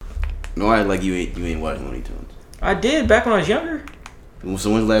No, I like you ain't watching Looney Tunes. I did back when I was younger. So when's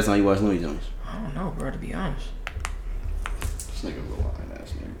the last time you watched Looney Tunes? I don't know, bro. To be honest. This nigga real lying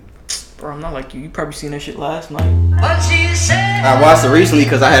ass nigga. Bro, I'm not like you. You probably seen that shit last night. I watched it recently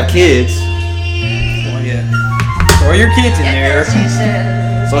because I have kids. Oh yeah. Throw your kids in there.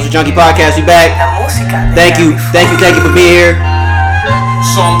 Social Junkie Podcast, we back. Thank you for being here.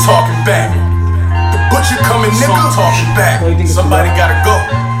 So I'm talking back. The butcher coming, nigga. So I'm talking back. Somebody gotta go.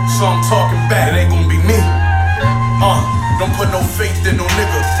 So I'm talking back. It ain't gonna be me. Don't put no faith in no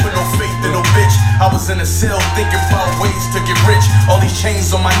nigga. Put no faith in no bitch. I was in a cell thinking about ways to get rich. All these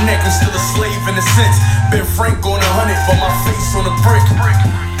chains on my neck, I'm still a slave in a sense. Ben Frank on 100, but my face on a brick.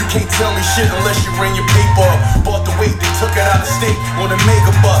 You can't tell me shit unless you ran your paper up. Bought the weight, they took it out of state on a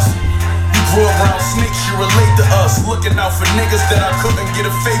mega bus. You grew up around snakes, you relate to us. Looking out for niggas that I couldn't get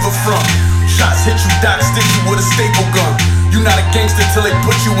a favor from. Shots hit you, doc, stick you with a staple gun. You not a gangster till they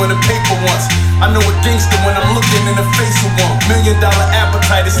put you in the paper once. I know a gangster when I'm looking in the face of one. $1 million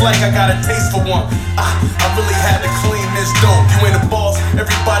appetite, it's like I got a taste for one. I really had to clean this dope. You ain't a boss,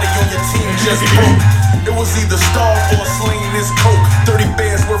 everybody on your team just broke. It was either starve or sling this coke. 30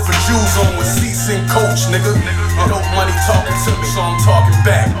 bands worth of Jews on with seats and coach, nigga. Dope money talking to me, so I'm talking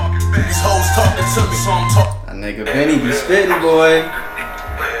back. These hoes talking to me, so I'm talking. That nigga Benny be spitting, boy.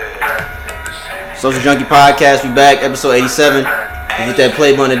 Social Junkie Podcast, we back, episode 87. We hit that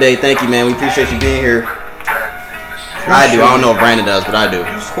play button today. Thank you, man. We appreciate you being here. I do. I don't know if Brandon does, but I do.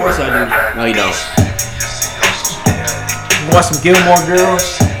 Of course I do. No, you don't. You watch some Gilmore Girls?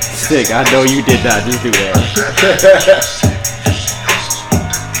 Sick. I know you did not. Just do that.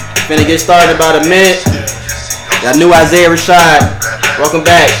 Finna get started in about a minute. Got new Isaiah Rashad. Welcome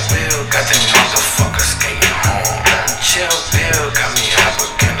back.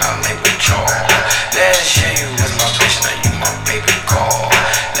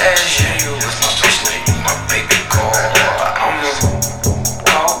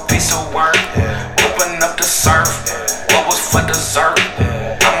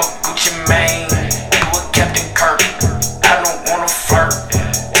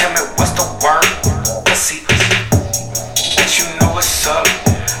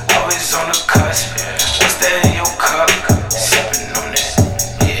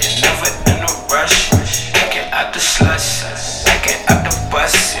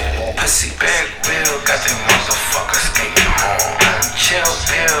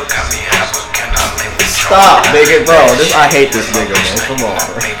 Stop, nigga, bro. I hate this nigga, man. Come on,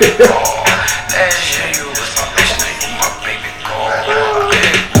 bro.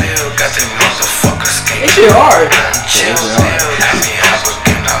 This shit hard.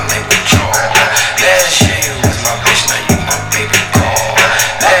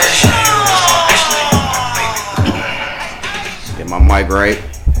 Get my mic right.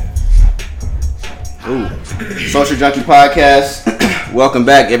 Ooh. Social Junkie Podcast. Welcome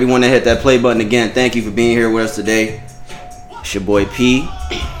back, everyone that hit that play button again. Thank you for being here with us today. It's your boy P.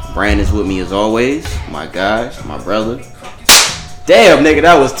 Brandon's with me as always. My guys, my brother. Damn, nigga,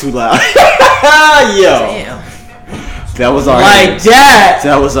 that was too loud. Yo. Damn. That was all like right. that.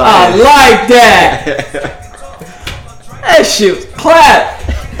 That was all I right. like that. That shit was clap.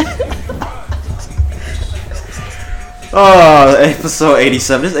 Oh, episode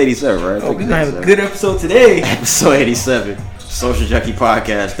 87. This is 87, right? Oh, we're gonna have a good episode today. Episode 87. Social Junkie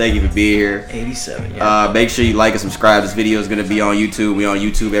Podcast. Thank you for being here. 87, yeah. Make sure you like and subscribe. This video is going to be on YouTube. We on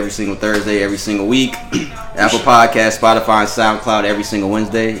YouTube every single Thursday, every single week. Apple Podcasts, Spotify, and SoundCloud every single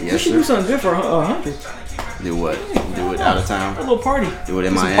Wednesday. We Yes, should sir. do something good for 100. Do what? Do it out of town? A little party. Do it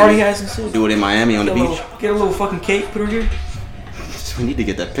in Some Miami. party hats and shit. Do it in Miami on the beach. Get a little fucking cake, put her here. We need to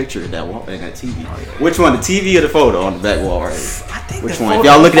get that picture of that wall and that TV. Which one? The TV or the photo on the back wall right here? I think Which the one? If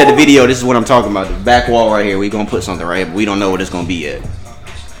photo- y'all looking at the video, this is what I'm talking about. The back wall right here. We gonna put something right here, but we don't know what it's gonna be yet.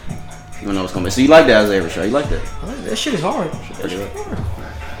 You don't know what's gonna be. So you like that, Isaiah Rashad? You like that? That shit is hard.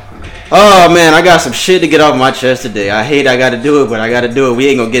 Oh man, I got some shit to get off my chest today. I hate I gotta do it, but I gotta do it. We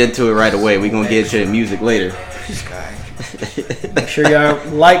ain't gonna get into it right away. We gonna get into the music later. This guy. Make sure y'all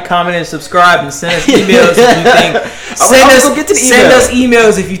like, comment, and subscribe, and send us emails if you think. Send us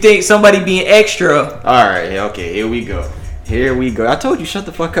emails if you think somebody being extra. All right, okay, here we go. Here we go. I told you shut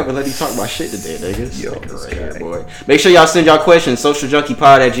the fuck up and let me talk about shit today, niggas. Yo, right here, boy. Make sure y'all send y'all questions.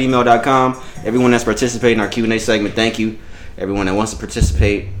 socialjunkiepod@gmail.com. Everyone that's participating in our Q&A segment, thank you. Everyone that wants to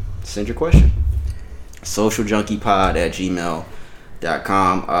participate, send your question. socialjunkiepod@gmail.com.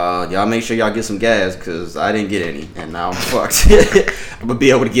 Y'all make sure y'all get some gas because I didn't get any and now I'm fucked. I'm gonna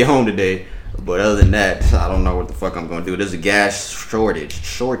be able to get home today, but other than that, I don't know what the fuck I'm gonna do. There's a gas shortage,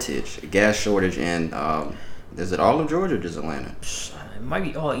 and is it all of Georgia or just Atlanta? It Might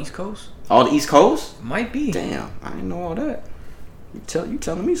be all East Coast. All the East Coast? Might be. Damn, I didn't know all that. You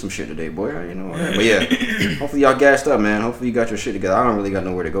telling me some shit today, boy. I didn't know all that. But yeah, hopefully y'all gassed up, man. Hopefully you got your shit together. I don't really got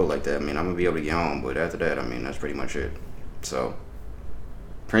nowhere to go like that. I mean, I'm gonna be able to get home, but after that, I mean, that's pretty much it. So,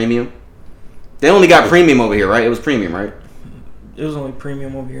 premium. They only got premium over here, right? It was premium, right? It was only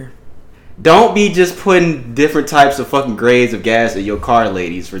premium over here. Don't be just putting different types of fucking grades of gas in your car,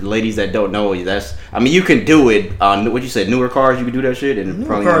 ladies. For the ladies that don't know, I mean, you can do it on what you said, newer cars. You can do that shit, and newer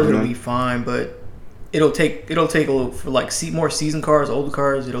probably cars will be fine, but it'll take a little for like more seasoned cars, older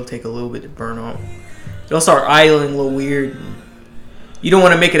cars. It'll take a little bit to burn off. They'll start idling a little weird. You don't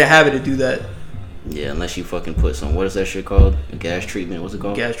want to make it a habit to do that. Yeah, unless you fucking put some, what is that shit called? A gas treatment. What's it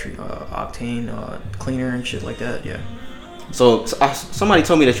called? Gas treatment, octane, cleaner and shit like that. Yeah. So somebody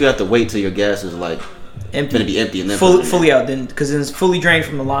told me that you have to wait till your gas is like empty, gonna be empty, and then fully out. Then because it's fully drained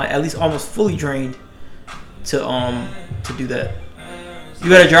from the line, at least almost fully drained. To do that, you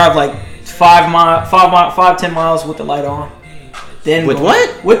gotta drive like 5-10 miles with the light on. Then with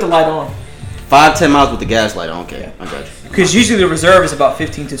what? With the light on. 5-10 miles with the gas light on. Okay, yeah. I got you. Because usually the reserve is about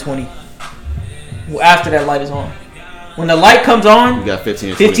 15 to 20. After that light is on. When the light comes on, you got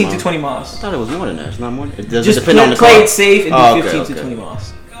 15 to 20 miles. I thought it was more than that. It's not more. It doesn't just depend on the car. Play it safe and do 15 to 20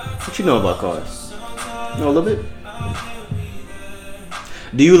 miles. What you know about cars? You know a little bit.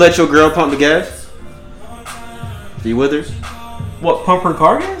 Do you let your girl pump the gas? Are you with her? What, pump her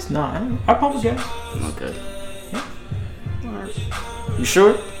car gas? Nah, I pump the gas. Okay. Yeah. All right. You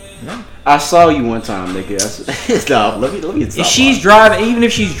sure? Yeah. I saw you one time, nigga. Stop. Let me. If she's driving, even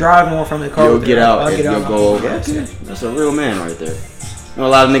if she's driving or from the car, you'll get out and you'll go over. Okay. That's a real man right there. You know, a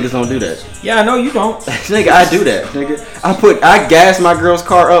lot of niggas don't do that. Yeah, I know you don't. Nigga, I do that. Nigga, I gas my girl's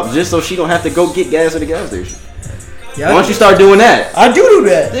car up just so she don't have to go get gas at the gas station. Yeah, why don't you start doing that? I do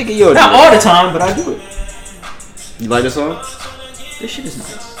that. Nigga, you'll not all the time, but I do it. You like this song? This shit is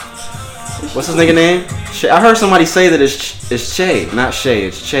nice. What's his nigga name? I heard somebody say that it's Che, not Shay.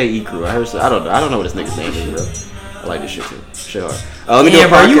 It's Che Ikru. I don't know what this nigga's name is, bro. I like this shit too. Shit hard. Let me do a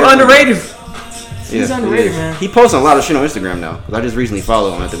bro, you underrated. He's underrated, man. He posts a lot of shit on Instagram now. Cause I just recently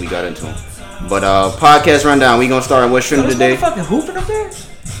followed him after we got into him. But podcast rundown. We gonna start what's trending today. Fucking hooping up there.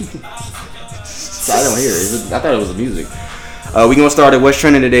 I don't hear it. I thought it was the music. We gonna start at what's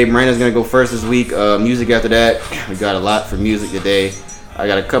trending today. Miranda's gonna go first this week. Music after that. We got a lot for music today. I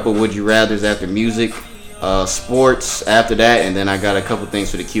got a couple would you rathers after music, sports after that, and then I got a couple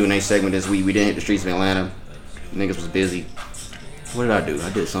things for the Q&A segment this week. We didn't hit the streets of Atlanta. Niggas was busy. What did I do? I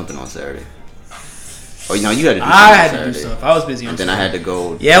did something on Saturday. Oh, you know, you had to do something I had to do stuff. I was busy on Saturday. And then I had to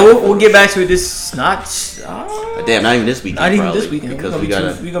go. Yeah, we'll get back to it. This not. Damn, not even this weekend. Not even probably, this weekend. Because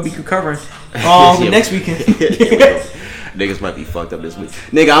we're gonna be recovering. Yeah, next weekend. Niggas might be fucked up this week.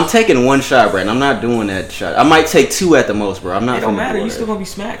 Nigga, I'm taking one shot, Brad. I'm not doing that shot. I might take two at the most, bro. I'm not. It don't matter. You still gonna be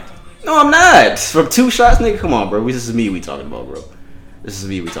smacked. No, I'm not. From 2 shots, nigga. Come on, bro. This is me we talking about, bro. This is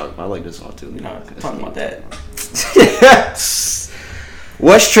me we talking about. I like this song too. You're not talking about that.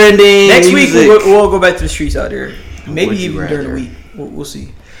 What's trending? Next week we'll go back to the streets out there. Maybe even during the week. We'll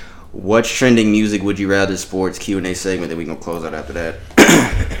see. What's trending music? Would you rather? Sports Q&A segment. Then we gonna close out after that.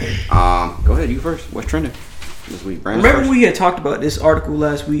 Go ahead. You first. What's trending this week? Brandon Remember first? We had talked about this article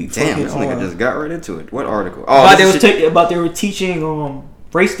last week. Damn, this nigga just got right into it. What article? Oh, about they were teaching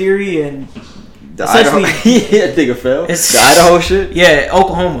race theory and the Idaho. Yeah, that nigga fell. The Idaho shit. Yeah,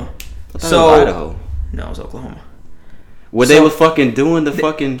 Oklahoma. So Idaho. No, it was Oklahoma. They was fucking doing the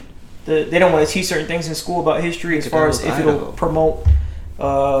fucking. They don't want to teach certain things in school about history as far as if it'll promote.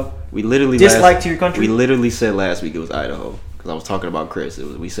 We literally dislike to your country. We literally said last week it was Idaho because I was talking about Chris.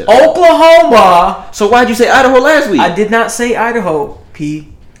 We said Oklahoma. So why'd you say Idaho last week? I did not say Idaho,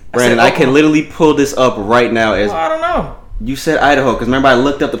 P. Brandon, I can literally pull this up right now. I don't know. You said Idaho because remember I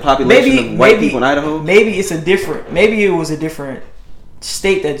looked up the population of white people in Idaho. Maybe it was a different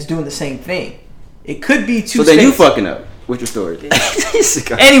state that's doing the same thing. It could be two. So then you fucking up. What's your story?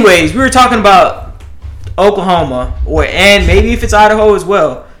 Anyways, we were talking about Oklahoma, and maybe if it's Idaho as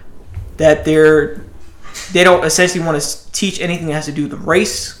well, that they don't essentially want to teach anything that has to do with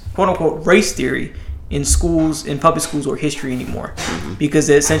race, quote unquote, race theory in schools, in public schools or history anymore, because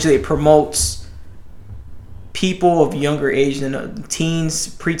it promotes people of younger age than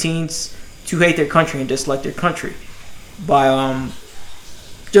teens, preteens to hate their country and dislike their country by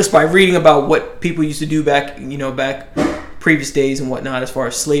just by reading about what people used to do back previous days and whatnot as far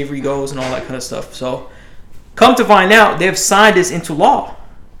as slavery goes and all that kind of stuff. So come to find out, they've signed this into law.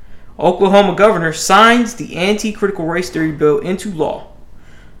 Oklahoma governor signs the anti-critical race theory bill into law.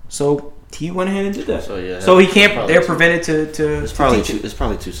 So he went ahead and did that. So he can't. They're prevented to. It's probably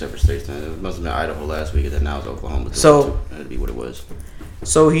two separate states. It must have been Idaho last week, and then now it's Oklahoma. So that'd be what it was.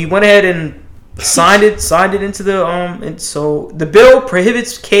 So he went ahead and signed it into the and so the bill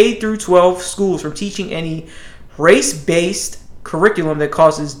prohibits K through 12 schools from teaching any race-based curriculum that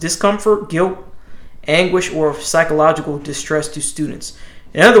causes discomfort, guilt, anguish, or psychological distress to students.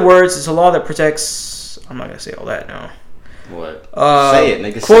 In other words, it's a law that protects. I'm not gonna say all that now. What? Say it,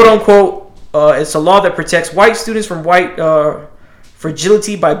 nigga. Quote unquote. It's a law that protects white students from white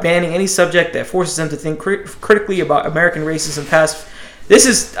fragility by banning any subject that forces them to think critically about American racism past. This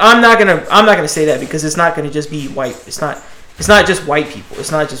is. I'm not gonna say that because it's not gonna just be white. It's not just white people.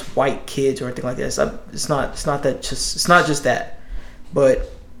 It's not just white kids or anything like that. It's not just that. But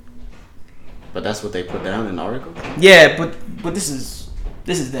that's what they put down in the article. Yeah, but this is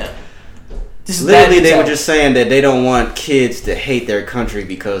them. This is literally they were just saying that they don't want kids to hate their country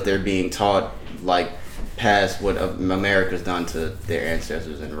because they're being taught like past what America's done to their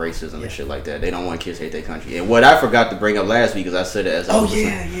ancestors and racism and shit like that. They don't want kids to hate their country. And what I forgot to bring up last week is I said it as I was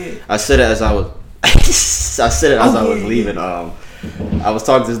leaving. I was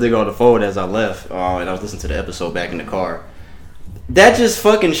talking to this nigga on the phone as I left, and I was listening to the episode back in the car. That just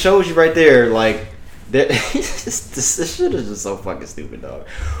fucking shows you right there, like, that this shit is just so fucking stupid, dog.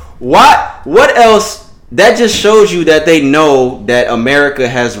 What else? That just shows you that they know that America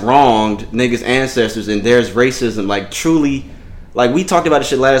has wronged niggas' ancestors and there's racism, like, truly. Like, we talked about this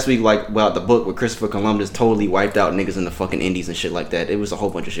shit last week, like, about the book where Christopher Columbus totally wiped out niggas in the fucking Indies and shit like that. It was a whole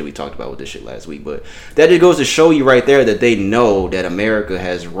bunch of shit we talked about with this shit last week. But that just goes to show you right there that they know that America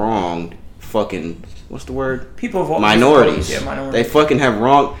has wronged fucking, what's the word? People of all minorities. Yeah, minorities. They fucking have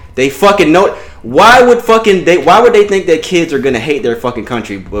wronged. They fucking know. Why would they think that kids are gonna hate their fucking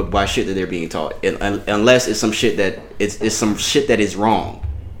country by shit that they're being taught? Unless it's some shit that it's some shit that is wrong.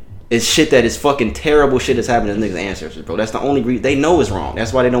 It's shit that is fucking terrible shit that's happening to niggas' ancestors, bro. That's the only reason they know it's wrong.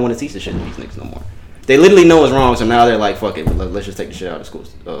 That's why they don't want to teach the shit to these niggas no more. They literally know it's wrong, so now they're like, fuck it, let's just take the shit out of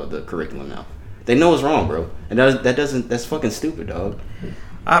schools, the curriculum now. They know it's wrong, bro, and that's fucking stupid, dog.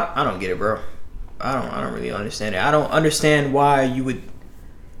 I don't get it, bro. I don't really understand it. I don't understand why you would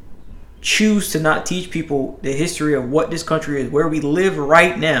choose to not teach people the history of what this country is, where we live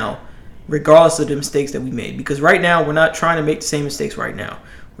right now, regardless of the mistakes that we made. Because right now, we're not trying to make the same mistakes right now.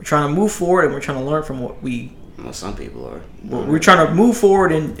 We're trying to move forward and we're trying to learn from what we... Well, some people are. We're trying to move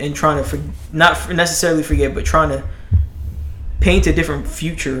forward and trying to not necessarily forget, but trying to paint a different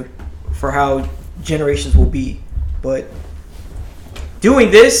future for how generations will be. But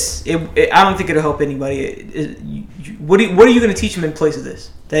doing this, I don't think it'll help anybody. What are you going to teach them in place of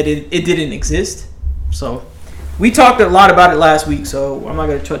this? That it didn't exist? So... We talked a lot about it last week, so I'm not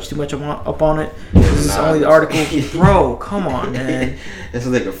going to touch too much up on it. This is only the article. Bro, come on, man. This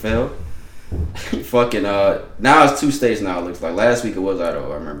nigga fell. Fucking, now it's 2 states now, it looks like. Last week it was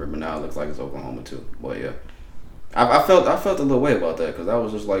Idaho, I remember, but now it looks like it's Oklahoma, too. But, yeah. I felt a little way about that, because I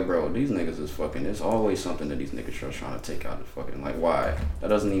was just like, bro, these niggas is fucking, there's always something that these niggas are trying to take out of fucking, like, why? That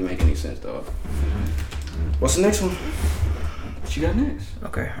doesn't even make any sense, dog. What's the next one? What you got next?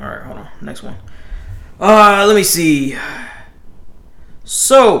 Okay, alright, hold on. Next one. Let me see.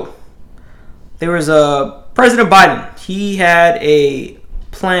 So, there was President Biden. He had a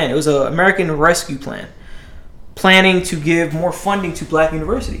plan. It was an American Rescue Plan, planning to give more funding to black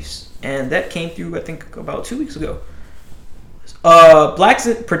universities, and that came through, I think, about 2 weeks ago.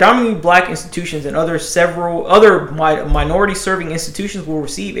 Predominantly black institutions and several other minority-serving institutions will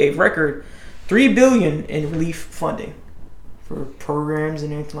receive a record $3 billion in relief funding for programs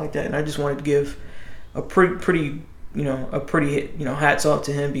and anything like that. And I just wanted to give a pretty hats off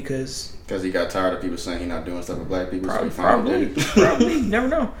to him because he got tired of people saying he's not doing stuff with black people. Probably, never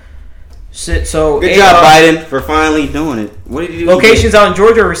know. So good job, Biden, for finally doing it. What did you do? Locations out in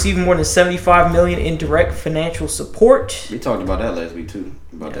Georgia are receiving more than $75 million in direct financial support. We talked about that last week too,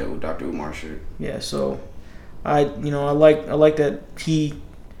 about that with Dr. Umar shit. Yeah, so I like that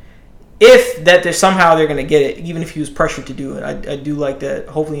if that somehow they're gonna get it, even if he was pressured to do it. I do like that.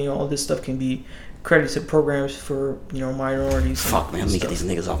 Hopefully, all this stuff can be credited programs for minorities. Fuck, man, let me get these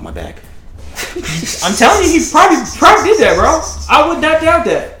niggas off my back. I'm telling you, he probably did that, bro. I would not doubt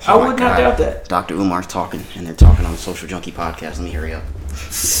that. I would not doubt that. Dr. Umar's talking, and they're talking on the Social Junkie podcast. Let me hurry up.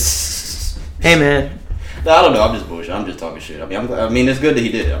 Hey, man. No, I don't know. I'm just bullshit. I'm just talking shit. I mean, it's good that he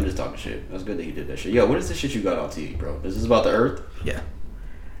did it. I'm just talking shit. That's good that he did that shit. Yo, what is this shit you got on TV, bro? Is this about the Earth? Yeah.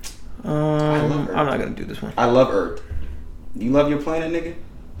 I'm not gonna do this one. I love Earth. You love your planet, nigga?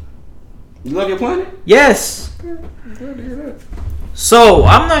 You love your planet? Yes. Glad to hear that. So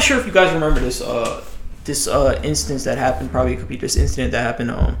I'm not sure if you guys remember this instance that happened. Probably it could be this incident that happened.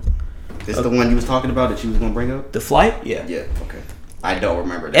 This is the one you was talking about that you was gonna bring up? The flight? Yeah. Yeah. Okay. I don't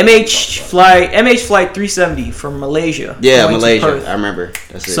remember that. MH flight 370 from Malaysia. Yeah, going to Malaysia. Perth. I remember.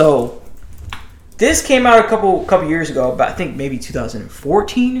 That's it. So this came out a couple years ago, but I think maybe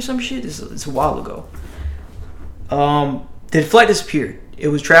 2014 or some shit. It's a while ago. The flight disappeared. It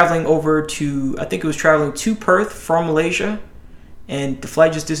was traveling to Perth from Malaysia, and the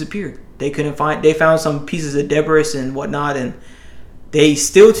flight just disappeared. They found some pieces of debris and whatnot, and they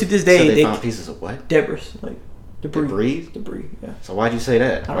still to this day So they found pieces of what? Debris, like debris. Yeah. So why'd you say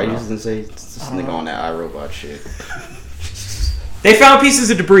that? Why you know. didn't say this nigga on that iRobot shit? They found pieces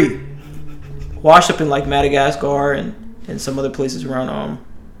of debris washed up in like Madagascar and some other places around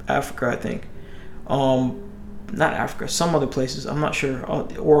Africa, I think. Not Africa, some other places, I'm not sure,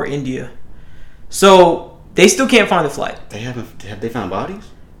 or India. So they still can't find the flight. Have they found bodies?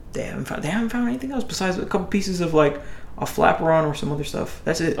 They haven't found anything else besides a couple pieces of like a flaperon or some other stuff.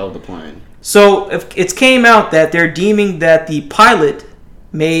 That's it. Of the plane. So if it came out that they're deeming that the pilot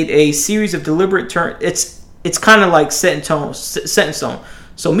made a series of deliberate turns. It's kind of like set in stone.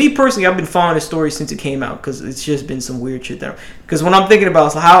 So me personally, I've been following the story since it came out because it's just been some weird shit there. Because when I'm thinking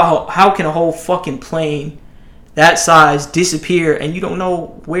about how can a whole fucking plane that size disappear and you don't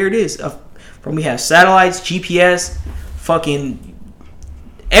know where it is? From we have satellites, GPS, fucking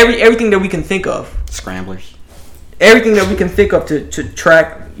everything that we can think of. Scramblers. Everything that we can think of to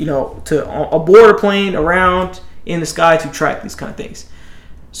track, to aboard a plane, around in the sky to track these kind of things.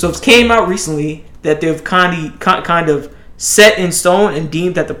 So it came out recently that they've kind of set in stone and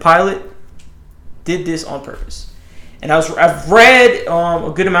deemed that the pilot did this on purpose. And I've read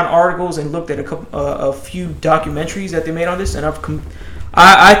a good amount of articles and looked at a few documentaries that they made on this, and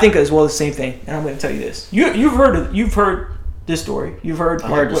I think as well the same thing. And I'm going to tell you this: you've heard this story. You've heard. I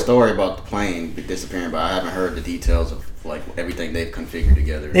heard the story about the plane disappearing, but I haven't heard the details of like everything they've configured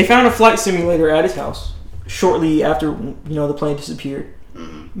together. They found a flight simulator at his house shortly after the plane disappeared,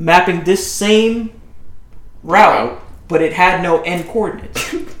 mapping this same route, but it had no end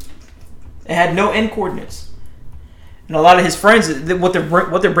coordinates. It had no end coordinates. And a lot of his friends, what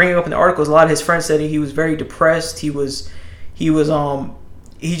they're bringing up in the articles, a lot of his friends said he was very depressed. He just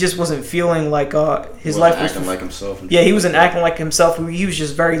wasn't feeling like his life was acting like himself. Yeah, he wasn't acting like himself. He was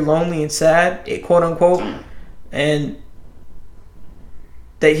just very lonely and sad, quote unquote, and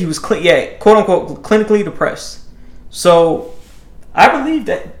that he was quote unquote clinically depressed. So I believe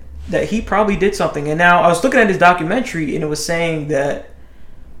that he probably did something. And now I was looking at his documentary, and it was saying that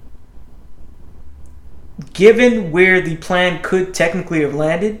given where the plane could technically have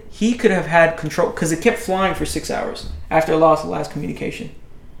landed, he could have had control because it kept flying for 6 hours after it lost the last communication.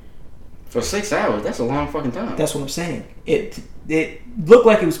 For 6 hours? That's a long fucking time. That's what I'm saying. It looked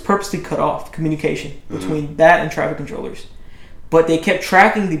like it was purposely cut off communication between that and traffic controllers, but they kept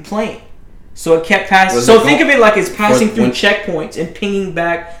tracking the plane, so it kept passing. So think of it like it's passing through checkpoints and pinging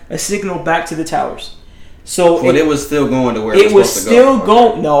back a signal back to the towers. So but it was still going to where it was supposed still to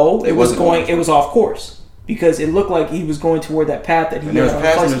go. going. No, it was going. It was off course because it looked like he was going toward that path that he. And there was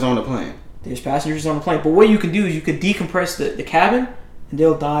passengers on the plane. There's passengers on the plane, but what you can do is you could decompress the cabin, and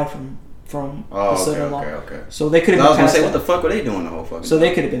they'll die from the sudden loss. Okay. So they could have been passed out. What the fuck were they doing the whole fucking So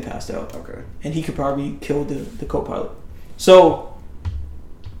they could have been passed out. Okay. And he could probably kill the co-pilot. So,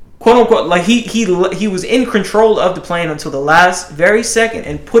 quote unquote, like he was in control of the plane until the last very second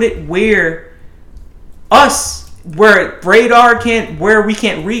and put it where radar where we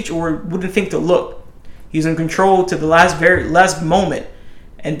can't reach or wouldn't think to look. He was in control to the very last moment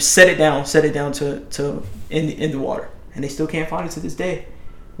and set it down to in the water. And they still can't find it to this day.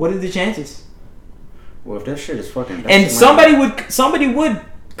 What are the chances? Well, if that shit is fucking... And somebody would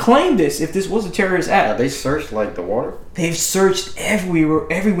claim this if this was a terrorist act. Have they searched like the water? They've searched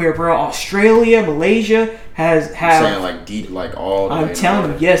everywhere, bro. Australia, Malaysia have. Saying like deep, like all. The I'm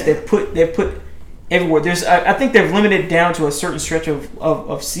telling you, yes, they've put everywhere. There's, I think they've limited down to a certain stretch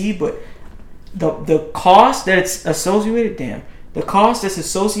of sea, but the cost that's associated, the cost that's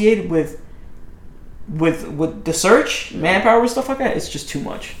associated with the search, manpower and stuff like that, it's just too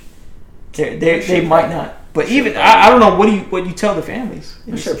much. They might not. But even I don't know what you tell the families.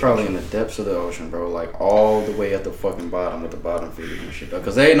 This shit probably in the depths of the ocean, bro. Like all the way at the fucking bottom with the bottom feeders and shit.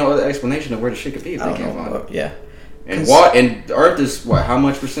 Because there ain't no other explanation of where the shit could be if they can't find it. Yeah. And the Earth is what? How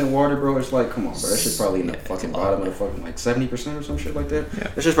much percent water, bro? It's like, come on, bro. That shit's probably in the fucking bottom of the fucking like 70% or some shit like that. Yeah.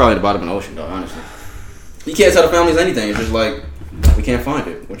 That's just probably the bottom of the ocean, though. Honestly, you can't tell the families anything. It's just like we can't find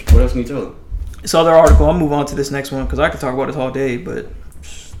it. What else can you tell them? This other article. I'll move on to this next one because I could talk about this all day, but.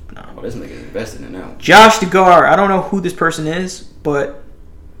 No. Oh, this nigga invested in it now. Josh Duggar. I don't know who this person is, but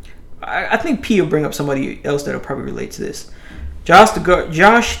I think P will bring up somebody else that'll probably relate to this. Josh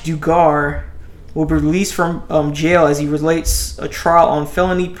Duggar will be released from jail as he relates a trial on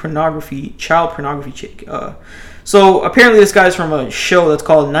felony child pornography. So apparently this guy's from a show that's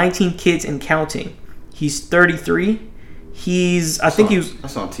called 19 Kids and Counting. He's 33. That's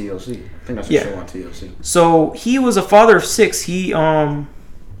on TLC. I think that's a show on TLC. So he was a father of 6. He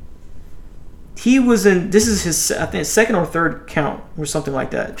was in, this is his, I think, second or third count or something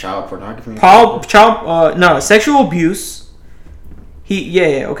like that. Child pornography? Sexual abuse.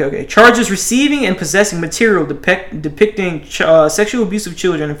 Okay. Charges receiving and possessing material depicting sexual abuse of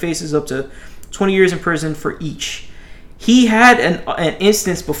children and faces up to 20 years in prison for each. He had an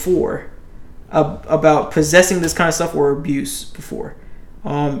instance before about possessing this kind of stuff or abuse before.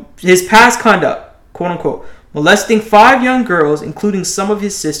 His past conduct, quote unquote, molesting 5 young girls, including some of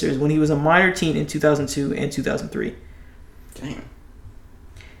his sisters, when he was a minor teen in 2002 and 2003. Damn.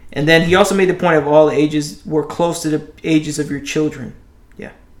 And then he also made the point of all the ages were close to the ages of your children.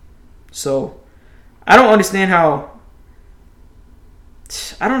 Yeah. So, I don't understand how...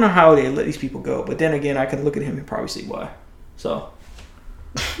 I don't know how they let these people go. But then again, I can look at him and probably see why. So...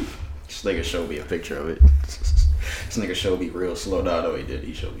 This nigga showed me a picture of it. This nigga showed me real slow. No, no, he did.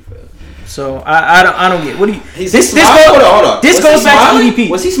 He showed me fast. So I don't get. What do you? This goes back to EDP.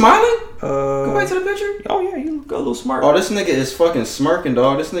 Was he smiling? Go back to the picture. Oh yeah, he got a little smart. Oh, this nigga is fucking smirking,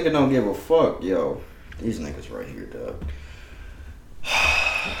 dog. This nigga don't give a fuck, yo. These niggas right here, dog.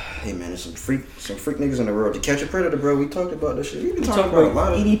 Hey man, there's some freak niggas in the world. To Catch a Predator, bro. We talked about this shit. We've been talking about a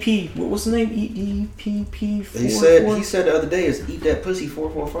lot of EDP. What's the name? EDPP. He said the other day is Eat That Pussy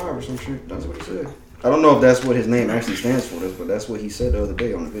 445 or some shit. That's what he said. I don't know if that's what his name actually stands for, but that's what he said the other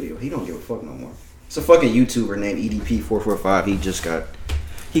day on the video. He don't give a fuck no more. It's a fucking YouTuber named EDP445.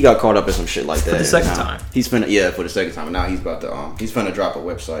 He got caught up in some shit like that. For the second time. For the second time. And now he's about to he's finna drop a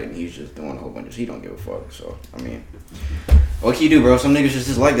website and he's just doing a whole bunch of. He don't give a fuck. So I mean, what can you do, bro? Some niggas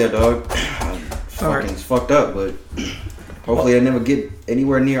just like that, dog. It's fucked up, but hopefully they never get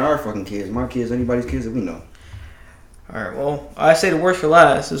anywhere near our fucking kids, my kids, anybody's kids that we know. All right, well, I say the worst for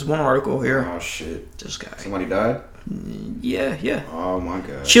last. There's one article here. Oh, shit. This guy. Somebody died? Yeah. Oh, my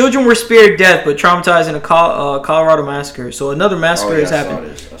God. Children were spared death, but traumatized in a Colorado massacre. So another massacre has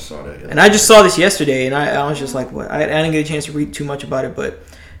happened. I saw that. And I just saw this yesterday, and I was just like, what? I didn't get a chance to read too much about it, but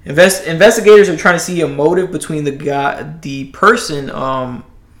investigators are trying to see a motive between the person,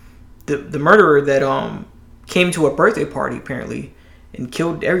 the murderer that came to a birthday party, apparently, and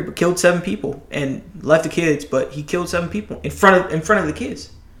killed 7 people and left the kids, but he killed 7 people in front of the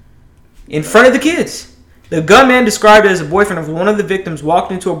kids. In front of the kids. The gunman, described as a boyfriend of one of the victims,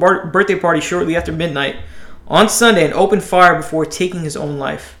 walked into a birthday party shortly after midnight on Sunday and opened fire before taking his own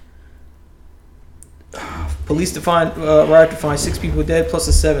life. Police arrived to find 6 people dead plus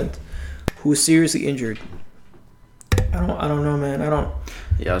a 7th who was seriously injured. I don't know, man.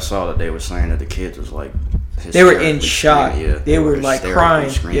 Yeah, I saw that they were saying that the kids was like. They were in shock. Yeah, they were like crying.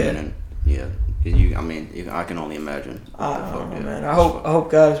 Screaming. I can only imagine. I don't know, man. I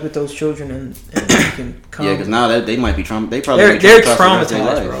hope God is with those children and they can come. Yeah, because now they might be traumatized. They're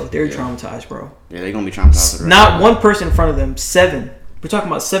traumatized, bro. They're traumatized, bro. Yeah, they're gonna be traumatized. Not one person in front of them. 7. We're talking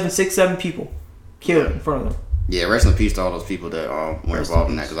about 7 people killed in front of them. Yeah, rest in peace to all those people that were involved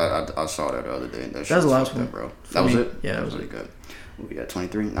in that. Because I saw that the other day. That was the last one, bro. That was it. Yeah, that was really good. We got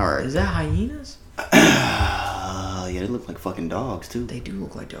 23. All right. Is that hyenas? Yeah, they look like fucking dogs too. They do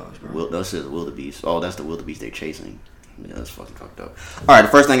look like dogs, bro. That's the wildebeest. Oh, that's the wildebeest they're chasing. Yeah, that's fucking fucked up. All right, the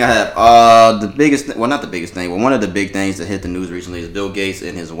first thing I have, the biggest, well, not the biggest thing, but one of the big things that hit the news recently is Bill Gates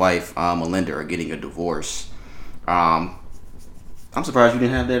and his wife Melinda are getting a divorce. I'm surprised you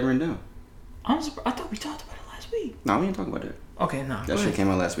didn't have that written down. I thought we talked about it last week. No, we didn't talk about that. Okay, no. That shit came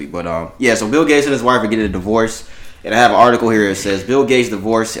out last week, but yeah. So Bill Gates and his wife are getting a divorce. And I have an article here that says Bill Gates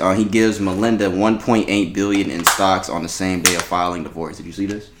divorce. He gives Melinda $1.8 billion in stocks on the same day of filing divorce. Did you see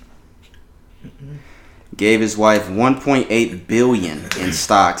this? Mm-hmm. Gave his wife $1.8 billion in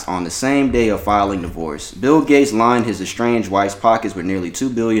stocks on the same day of filing divorce. Bill Gates lined his estranged wife's pockets with nearly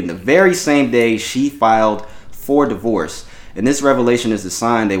 $2 billion the very same day she filed for divorce. And this revelation is a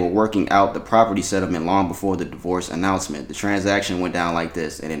sign they were working out the property settlement long before the divorce announcement. The transaction went down like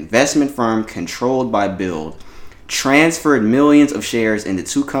this: an investment firm controlled by Bill transferred millions of shares into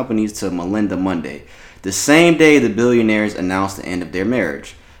 2 companies to Melinda Monday, the same day the billionaires announced the end of their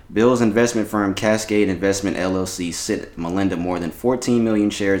marriage. Bill's investment firm Cascade Investment LLC sent Melinda more than 14 million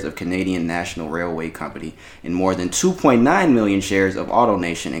shares of Canadian National Railway Company and more than 2.9 million shares of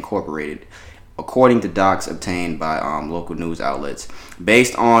AutoNation Incorporated. according to docs obtained by local news outlets.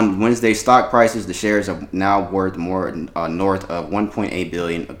 Based on Wednesday's stock prices, the shares are now worth more north of $1.8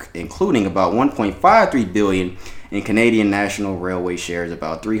 billion, including about $1.53 billion in Canadian National Railway shares,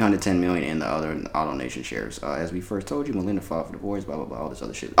 about $310 million in the other AutoNation shares. As we first told you, Melinda filed for divorce, blah, blah, blah, all this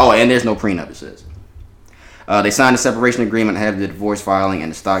other shit. Oh, and there's no prenup, it says. They signed a separation agreement, have the divorce filing,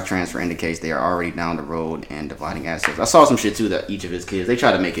 and the stock transfer indicates they are already down the road and dividing assets. I saw some shit, too, that each of his kids, they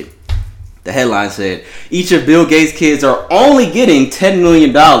try to make it. The headline said, each of Bill Gates' kids are only getting $10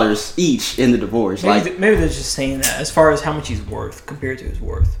 million each in the divorce. Maybe they're just saying that as far as how much he's worth compared to his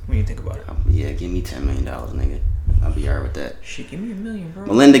worth when you think about it. Yeah, give me $10 million, nigga. I'll be alright with that. Shit, give me $1 million, bro.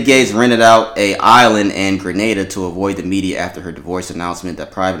 Melinda Gates rented out a island in Grenada to avoid the media after her divorce announcement.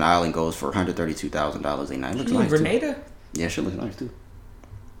 That private island goes for $132,000 a night. Looks nice, Grenada? Too. Yeah, she looks nice, too.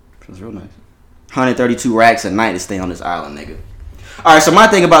 She looks real nice. 132 racks a night to stay on this island, nigga. Alright, so my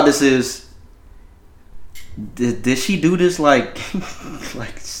thing about this is, Did she do this like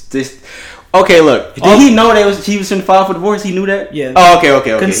this? Okay, look. Did he know she was going to file for divorce? He knew that? Yeah. Oh,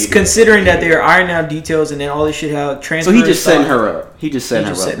 okay. Considering that they are ironing out details and then all this shit how transfer. So he just setting her up. He just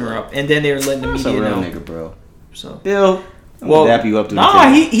setting her up. And then they were letting the media know. That's a real nigga, bro. So Bill, I'm gonna dap you up to the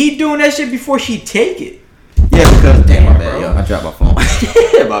table. He doing that shit before she take it. Yeah, because damn, my bad, yo. I dropped my phone.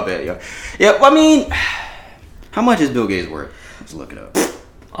 My bad, yo. Yeah, I mean, how much is Bill Gates worth? Let's look it up.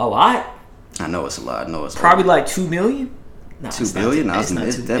 A lot. I know it's a lot. Probably like $2 million. No, $2 billion? It's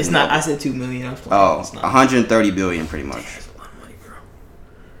not. I said $2 million. $130 billion, pretty much. That's a lot of money, bro.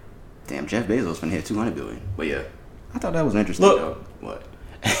 Damn, Jeff Bezos finna hit $200 billion. But yeah, I thought that was interesting. Look. Though. What?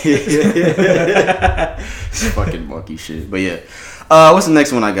 Fucking monkey shit. But yeah, what's the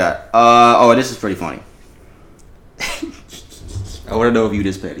next one I got? This is pretty funny. I want to know if you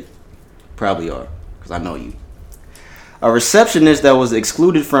this petty. Probably are, because I know you. A receptionist that was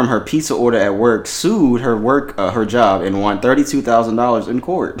excluded from her pizza order at work sued her job and won $32,000 in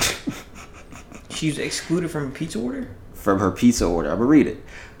court. She was excluded from a pizza order? From her pizza order. I will read it.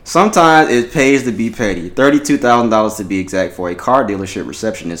 Sometimes it pays to be petty. $32,000 to be exact for a car dealership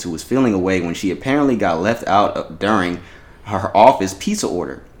receptionist who was feeling away when she apparently got left out during her office pizza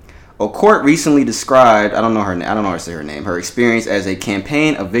order. A court recently described, I don't know how to say her name, her experience as a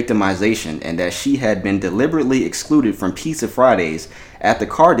campaign of victimization and that she had been deliberately excluded from Pizza Fridays at the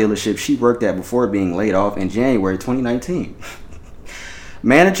car dealership she worked at before being laid off in January 2019.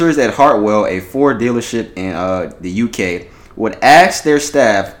 Managers at Hartwell, a Ford dealership in the UK, would ask their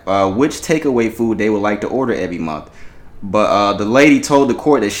staff which takeaway food they would like to order every month. But the lady told the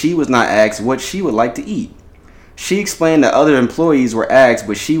court that she was not asked what she would like to eat. She explained that other employees were asked,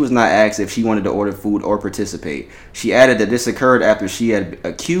 but she was not asked if she wanted to order food or participate. She added that this occurred after she had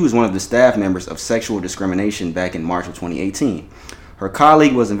accused one of the staff members of sexual discrimination back in March of 2018. Her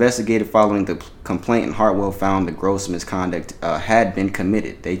colleague was investigated following the complaint, and Hartwell found the gross misconduct had been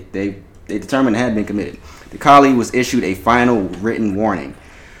committed. They determined it had been committed. The colleague was issued a final written warning.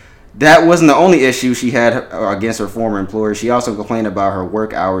 That wasn't the only issue she had against her former employer. She also complained about her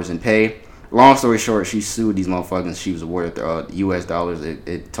work hours and pay. Long story short, she sued these motherfuckers. She was awarded U.S. dollars.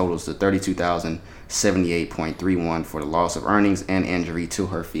 It totals to $32,078.31 for the loss of earnings and injury to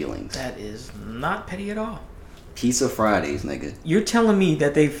her feelings. That is not petty at all. Pizza Fridays, nigga. You're telling me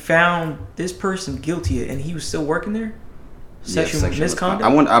that they found this person guilty and he was still working there? Sexual misconduct?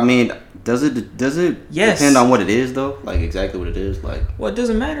 Does it depend on what it is though? Like exactly what it is? Like, well, it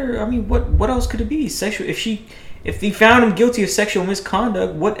doesn't matter. I mean, what else could it be? Sexual. If they found him guilty of sexual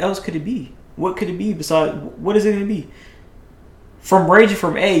misconduct, what else could it be? What could it be besides? What is it gonna be? From ranging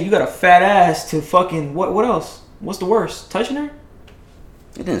from you got a fat ass to fucking what else? What's the worst? Touching her?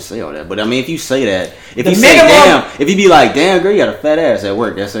 It didn't say all that, but I mean, if you say that, if you be like, damn girl, you got a fat ass at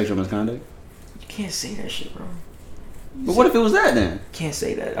work, that's sexual misconduct. You can't say that shit, bro. But what if it was that then? Can't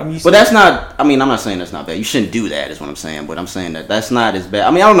say that. I mean, but that's not. I mean, I'm not saying that's not bad. You shouldn't do that, is what I'm saying. But I'm saying that's not as bad.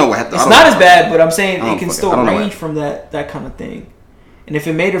 I mean, I don't know what. It's not as bad, but I'm saying it can still range from that kind of thing. And if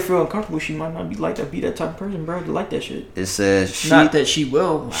it made her feel uncomfortable, she might not be that type of person, bro, to like that shit. It says not that she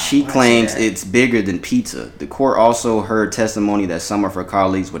will. She claims it's bigger than pizza. The court also heard testimony that some of her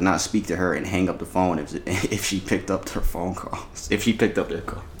colleagues would not speak to her and hang up the phone if she picked up her phone calls. If she picked up their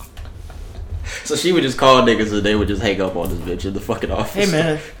call. So she would just call niggas and they would just hang up on this bitch in the fucking office. Hey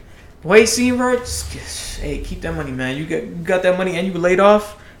man, wait, see, bro. Hey, keep that money, man. You got that money and you were laid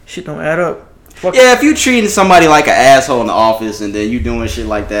off. Shit don't add up. Yeah, if you treating somebody like an asshole in the office and then you doing shit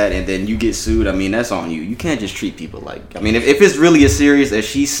like that and then you get sued, I mean, that's on you. You can't just treat people like... I mean, if it's really as serious as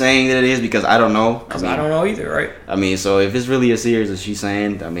she's saying that it is, because I don't know. I don't know either, right? I mean, so if it's really as serious as she's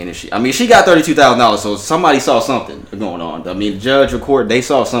saying, I mean, she got $32,000, so somebody saw something going on. I mean, the judge or court, they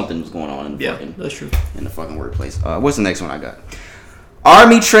saw something was going on in the that's true. In the fucking workplace. What's the next one I got?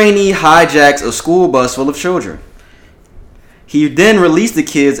 Army trainee hijacks a school bus full of children. He then released the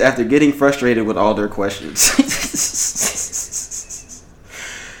kids after getting frustrated with all their questions.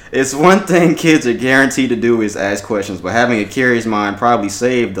 It's one thing kids are guaranteed to do is ask questions, but having a curious mind probably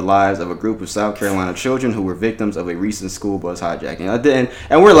saved the lives of a group of South Carolina children who were victims of a recent school bus hijacking.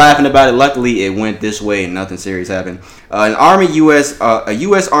 And we're laughing about it. Luckily, it went this way and nothing serious happened. A U.S.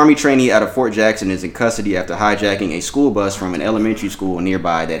 Army trainee out of Fort Jackson is in custody after hijacking a school bus from an elementary school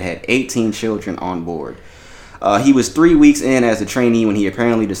nearby that had 18 children on board. He was 3 weeks in as a trainee when he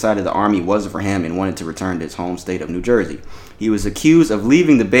apparently decided the Army wasn't for him and wanted to return to his home state of New Jersey. He was accused of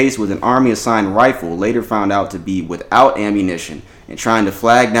leaving the base with an Army-assigned rifle, later found out to be without ammunition, and trying to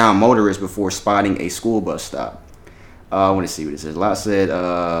flag down motorists before spotting a school bus stop. I want to see what it says. Lot said,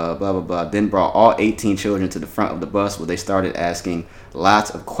 blah, blah, blah. Then brought all 18 children to the front of the bus where they started asking lots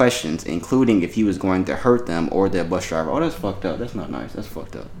of questions, including if he was going to hurt them or their bus driver. Oh, that's fucked up. That's not nice. That's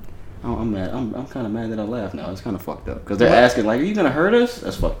fucked up. Oh, I'm mad. I'm kind of mad that I laughed now. It's kind of fucked up. Because they're asking, like, are you going to hurt us?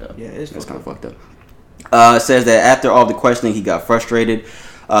 That's fucked up. Yeah, it's kind of fucked up. It says that after all the questioning, he got frustrated.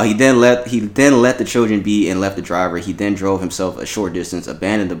 He then let the children be and left the driver. He then drove himself a short distance,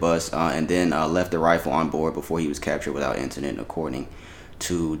 abandoned the bus, and then left the rifle on board before he was captured without incident, according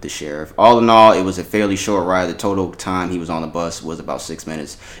to the sheriff. All in all, it was a fairly short ride. The total time he was on the bus was about 6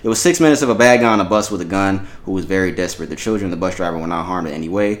 minutes. It was 6 minutes of a bad guy on a bus with a gun who was very desperate. The children and the bus driver were not harmed in any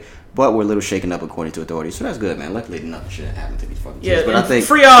way, but were a little shaken up according to authorities. So that's good, man. Luckily, nothing should happen to these fucking kids. Yeah, but I think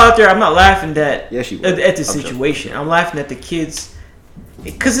for y'all out there, I'm not laughing at the I'm situation. I'm laughing at the kids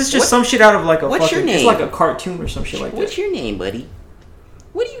because it's just some shit out of like a what's fucking. Your name? It's like a cartoon or some shit like that. What's your name, buddy?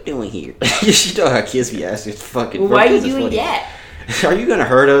 What are you doing here? You know how kids be asking fucking. Well, why are you doing that? Are you gonna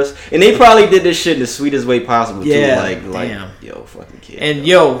hurt us? And they probably did this shit in the sweetest way possible too. Like, yo, fucking kid. And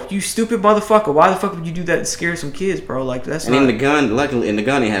yo, you stupid motherfucker! Why the fuck would you do that and scare some kids, bro? Like that's. And in the gun, luckily, in the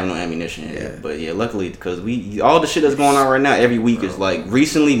gun, they have no ammunition in it. But yeah, luckily, because all the shit that's going on right now every week is like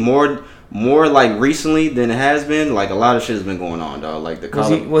recently more like recently than it has been. Like a lot of shit has been going on, dog. Like the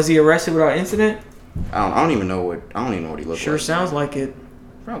was he arrested without incident? I don't even know what he looked like. Sure sounds like it.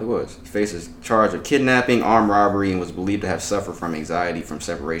 Probably was. He faces charge of kidnapping, armed robbery, and was believed to have suffered from anxiety from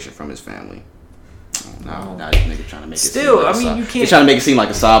separation from his family. Now this nigga trying to make it still. Seem like I mean, you can't. He's trying to make it seem like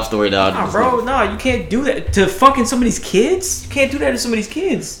a sob story, dog. Nah, bro. Nah, you can't do that to fucking somebody's kids. You can't do that to somebody's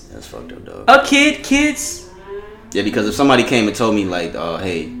kids. That's fucked up, dog. Kids. Yeah, because if somebody came and told me like,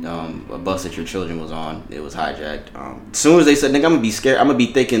 hey, a bus that your children was on, it was hijacked. As soon as they said, nigga, I'm gonna be scared. I'm gonna be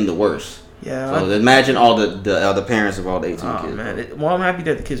thinking the worst. Yeah. So imagine all the parents of all the 18 kids. Man. Well, I'm happy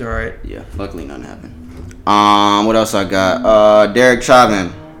that the kids are alright. Yeah. Luckily, nothing happened. What else I got? Derek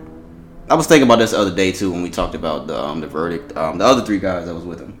Chauvin. I was thinking about this the other day too when we talked about the verdict. The other three guys that was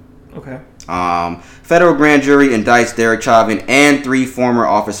with him. Okay. Federal grand jury indicts Derek Chauvin and 3 former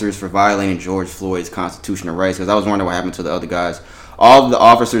officers for violating George Floyd's constitutional rights. Because I was wondering what happened to the other guys. All of the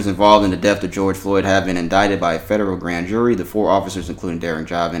officers involved in the death of George Floyd have been indicted by a federal grand jury. The 4 officers, including Derek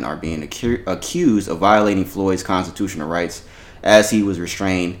Chauvin, are being accused of violating Floyd's constitutional rights as he was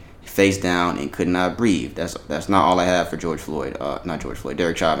restrained, face down, and could not breathe. That's not all I have for Derek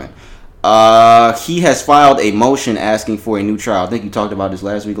Chauvin. He has filed a motion asking for a new trial. I think you talked about this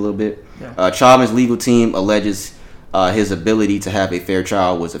last week a little bit. Yeah. Chauvin's legal team alleges his ability to have a fair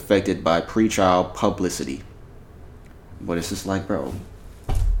trial was affected by pre-trial publicity. But it's just like, bro,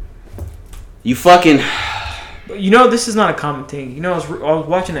 you fucking. You know, this is not a common thing. You know, I was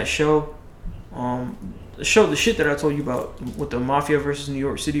watching that show, the shit that I told you about with the Mafia versus New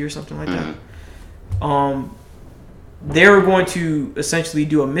York City or something like that. They were going to essentially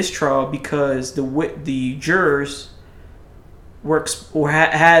do a mistrial because the jurors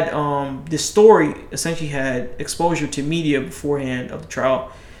had this story essentially had exposure to media beforehand of the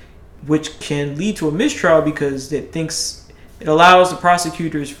trial, which can lead to a mistrial because it allows the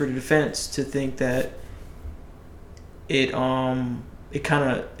prosecutors for the defense to think that it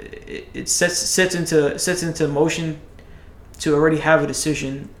sets into motion to already have a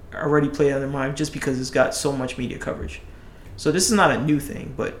decision already played on their mind just because it's got so much media coverage. So this is not a new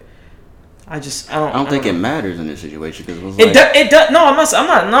thing, but I don't think it matters in this situation because it does. No, I'm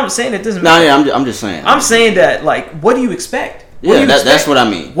not saying it doesn't matter. I'm just saying. I'm saying that, like, what do you expect? That's what I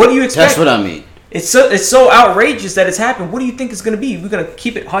mean. What do you expect? That's what I mean. It's so outrageous that it's happened. What do you think it's gonna be? We're gonna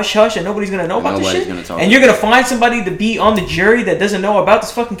keep it hush hush and nobody's gonna know about this shit. And you're gonna find somebody to be on the jury that doesn't know about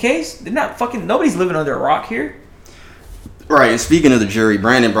this fucking case? They're not fucking. Nobody's living under a rock here. Right. And speaking of the jury,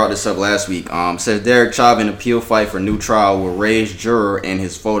 Brandon brought this up last week. Says Derek Chauvin appeal fight for new trial will raise juror in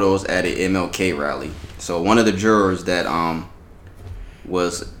his photos at an MLK rally. So one of the jurors that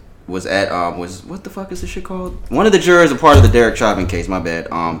was at what the fuck is this shit called? One of the jurors, a part of the Derek Chauvin case. My bad.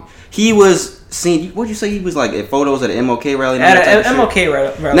 He was seen. What'd you say? He was like at photos at an MLK rally. At an MLK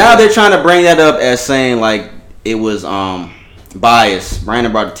rally. Now they're trying to bring that up as saying like it was biased.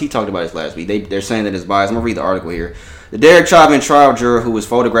 Brandon talked about this last week. They're saying that it's biased. I'm gonna read the article here. The Derek Chauvin trial juror who was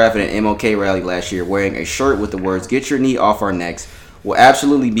photographed at an MLK rally last year wearing a shirt with the words "Get your knee off our necks" will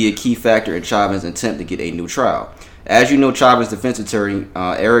absolutely be a key factor in Chauvin's attempt to get a new trial. As you know, Chauvin's defense attorney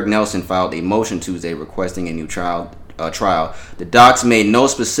Eric Nelson filed a motion Tuesday requesting a new trial. The docs made no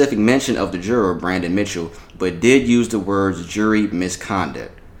specific mention of the juror Brandon Mitchell, but did use the words "jury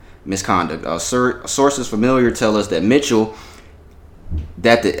misconduct." Sources familiar tell us that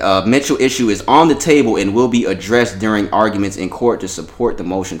the Mitchell issue is on the table and will be addressed during arguments in court to support the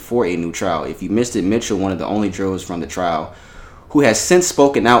motion for a new trial. If you missed it, Mitchell, one of the only jurors from the trial who has since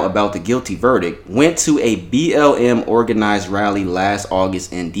spoken out about the guilty verdict, went to a BLM organized rally last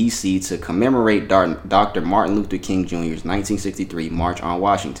August in D.C. to commemorate Dr. Martin Luther King Jr.'s 1963 March on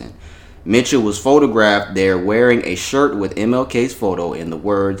Washington. Mitchell was photographed there wearing a shirt with MLK's photo and the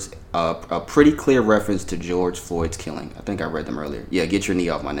words, a pretty clear reference to George Floyd's killing. I think I read them earlier. Yeah, get your knee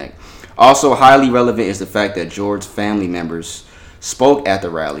off my neck. Also highly relevant is the fact that George's family members spoke at the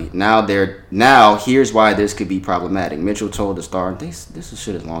rally. Now here's why this could be problematic. Mitchell told the Star, this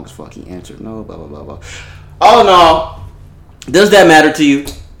shit is long as fuck. He answered no, blah blah blah blah. Oh no, does that matter to you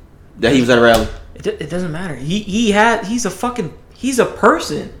that he was at a rally? It doesn't matter. He's a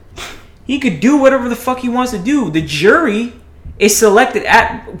person. He could do whatever the fuck he wants to do. The jury is selected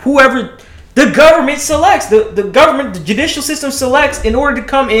at whoever the government selects. The judicial system selects in order to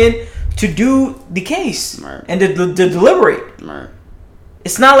come in to do the case, right, and to deliberate. Right.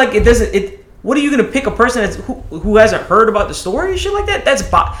 It's not like it doesn't. What are you gonna pick a person who hasn't heard about the story and shit like that? That's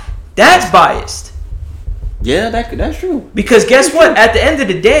biased. Yeah, that's true. Because guess what? At the end of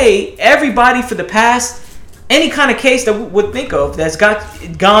the day, everybody for the past any kind of case that we would think of that's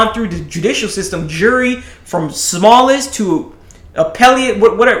gone through the judicial system, jury from smallest to appellate,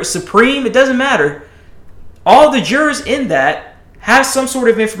 whatever, supreme, it doesn't matter. All the jurors in that have some sort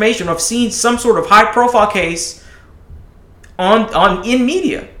of information or have seen some sort of high profile case in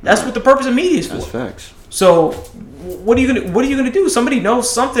media. That's what the purpose of media is for. That's facts. So what are you gonna do? Somebody knows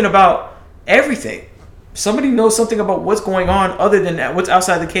something about everything. Somebody knows something about what's going on other than that, what's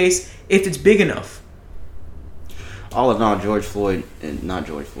outside the case, if it's big enough. All in all, Derek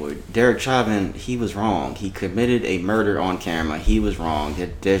Chauvin, he was wrong. He committed a murder on camera. He was wrong.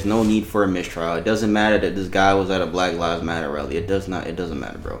 There's no need for a mistrial. It doesn't matter that this guy was at a Black Lives Matter rally. It doesn't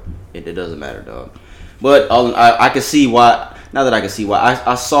matter, bro. It doesn't matter, dog. But I can see why. Now that I can see why,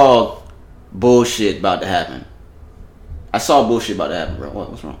 I saw bullshit about to happen. Bro.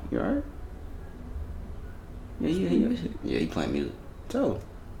 What's wrong? You alright? Yeah, he playing music. So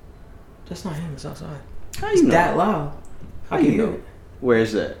that's not him. It's outside. How you know? That loud. How you know? Where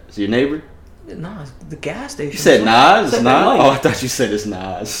is that? Is it your neighbor? Nah, it's the gas station. You said Nas? It's Nas? Oh, I thought you said it's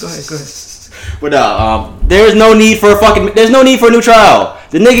Nas. Go ahead. But there's no need for a new trial.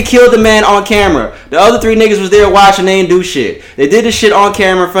 The nigga killed the man on camera. The other 3 niggas was there watching. They didn't do shit. They did the shit on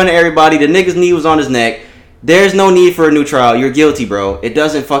camera in front of everybody. The nigga's knee was on his neck. There's no need for a new trial. You're guilty, bro. It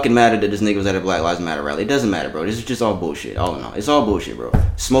doesn't fucking matter that this nigga was at a Black Lives Matter rally. It doesn't matter, bro. This is just all bullshit. All in all, it's all bullshit, bro.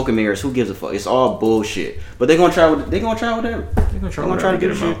 Smoke and mirrors. Who gives a fuck? It's all bullshit. But they're gonna try whatever. They're gonna try to get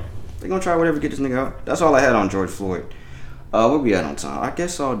him out. They're gonna try whatever to get this nigga out. That's all I had on George Floyd. Where we at on time? I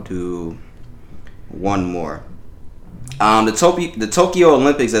guess I'll do one more. The Tokyo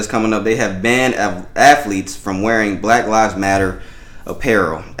Olympics that's coming up. They have banned athletes from wearing Black Lives Matter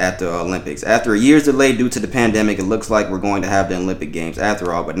apparel at the Olympics. After a year's delay due to the pandemic, it looks like we're going to have the Olympic Games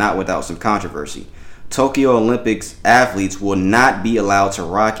after all, but not without some controversy. Tokyo Olympics athletes will not be allowed to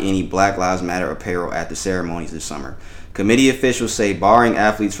rock any Black Lives Matter apparel at the ceremonies this summer. Committee officials say barring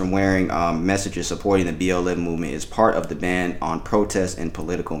athletes from wearing messages supporting the BLM movement is part of the ban on protests and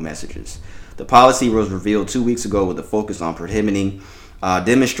political messages. The policy was revealed 2 weeks ago with a focus on prohibiting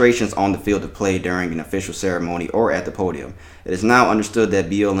demonstrations on the field of play during an official ceremony or at the podium. It is now understood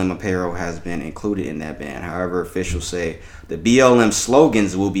that BLM apparel has been included in that ban. However, officials say the BLM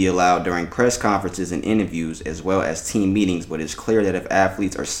slogans will be allowed during press conferences and interviews as well as team meetings, but it's clear that if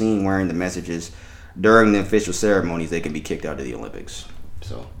athletes are seen wearing the messages during the official ceremonies, they can be kicked out of the Olympics.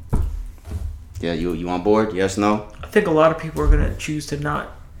 So Yeah, you on board? Yes, no? I think a lot of people are gonna choose to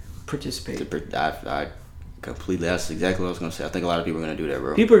not participate. I completely. That's exactly what I was gonna say. I think a lot of people are gonna do that,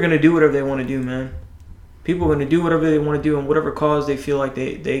 bro. People are gonna do whatever they want to do, man. People are gonna do whatever they want to do, and whatever cause they feel like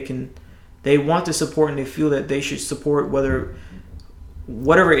they want to support, and they feel that they should support,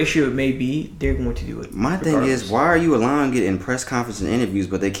 whatever issue it may be, they're going to do it. My thing is, why are you allowing it in press conferences and interviews,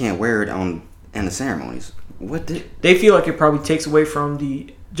 but they can't wear it in the ceremonies? They feel like it probably takes away from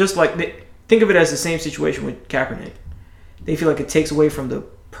think of it as the same situation with Kaepernick. They feel like it takes away from the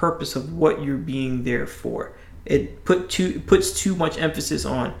purpose of what you're being there for. It puts too much emphasis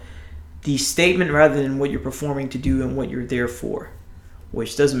on the statement rather than what you're performing to do and what you're there for,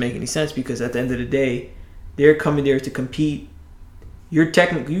 which doesn't make any sense because at the end of the day, they're coming there to compete. You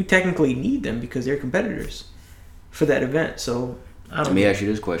technically need them because they're competitors for that event. So let me ask you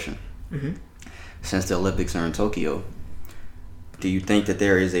this question: since the Olympics are in Tokyo, do you think that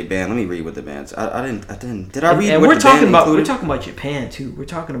there is a ban? Let me read what the bans. I didn't. Did I read? And what we're the talking ban about included? we're talking about Japan too. We're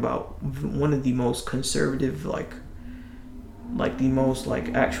talking about one of the most conservative, like the most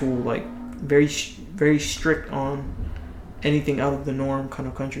actual very very strict on anything out of the norm kind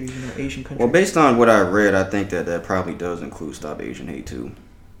of countries, Asian countries. Well, based on what I read, I think that probably does include Stop Asian Hate too.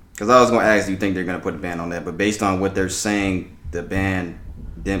 Because I was going to ask, do you think they're going to put a ban on that? But based on what they're saying, the ban,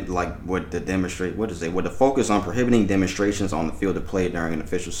 what the focus on prohibiting demonstrations on the field of play during an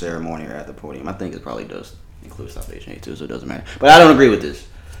official ceremony or at the podium, I think it probably does include Stop Asian Hate too, so it doesn't matter. But I don't agree with this.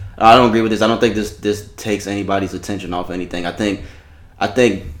 I don't think this takes anybody's attention off anything. I think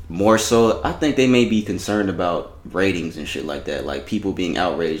more so, I think they may be concerned about ratings and shit like that, like people being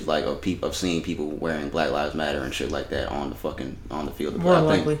outraged, of seeing people wearing Black Lives Matter and shit like that on the field of play. More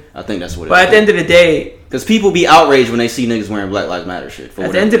likely. I think that's what. But at the end of the day, because people be outraged when they see niggas wearing Black Lives Matter shit.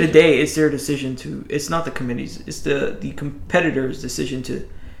 At the end of the day, it's their decision to. It's not the committee's. It's the competitor's decision to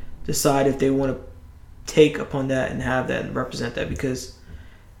decide if they want to take upon that and have that and represent that. Because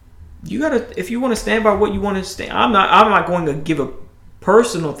you gotta, if you want to stand by what you want to stand. I'm not going to give a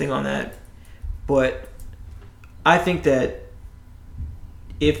personal thing on that, but I think that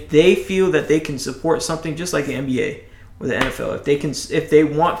if they feel that they can support something just like the NBA or the NFL, if they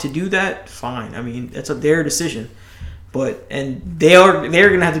want to do that, fine. I mean, that's their decision. And they're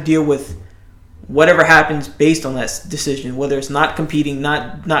gonna have to deal with whatever happens based on that decision, whether it's not competing in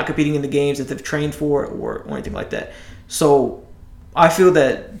the games that they've trained for or anything like that. So I feel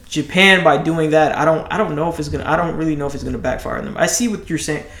that Japan, by doing that, I don't really know if it's gonna backfire on them. I see what you're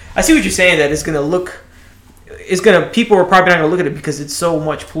saying. That people are probably not gonna look at it because it's so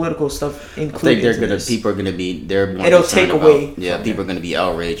much political stuff included. I think people are gonna be. It'll take away. Yeah, people are gonna be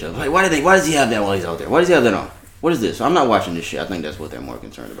outraged. Like, why does he have that while he's out there? Why does he have that on? What is this? I'm not watching this shit. I think that's what they're more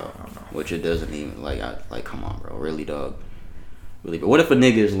concerned about. I don't know. Which it doesn't even come on, bro. Really, dog. Really, but what if a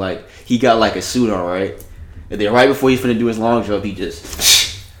nigga is he got a suit on, right? And then right before he's finna do his long jump, he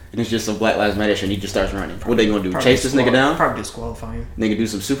just and it's just some Black Lives Matter shit and he just starts running. What they gonna do? Chase this nigga down? Probably disqualify him. Nigga do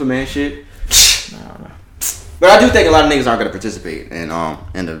some Superman shit? I don't know. But I do think a lot of niggas aren't gonna participate in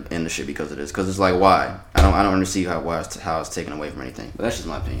the shit because of this. Because it's why? I don't understand how it's taken away from anything. But that's just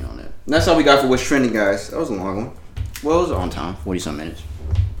my opinion on that. And that's all we got for what's trending, guys. That was a long one. Well, it was on time, 40-some minutes.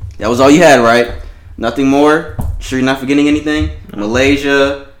 That was all you had, right? Nothing more? Sure you're not forgetting anything? No.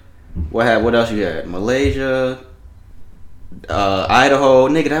 Malaysia. What else you had? Malaysia. Idaho.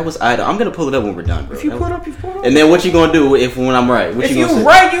 Nigga, that was Idaho. I'm gonna pull it up when we're done, bro. If you pull it up, you pull it up. And then what you gonna do when I'm right? If you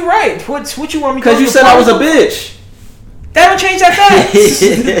right, you right. What you want me to do? Because you said I was a bitch. That don't change that fact.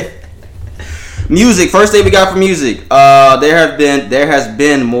 Music. First thing we got for music. There has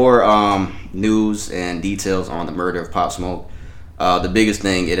been more news and details on the murder of Pop Smoke. The biggest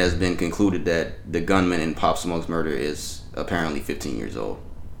thing, it has been concluded that the gunman in Pop Smoke's murder is apparently 15 years old.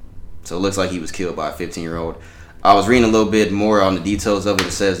 So it looks like he was killed by a 15-year-old. I was reading a little bit more on the details of it.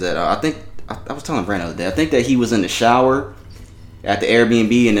 It says that I was telling Brandon the other day. I think that he was in the shower at the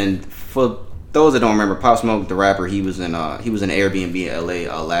Airbnb, and then for those that don't remember, Pop Smoke, the rapper, he was in an Airbnb in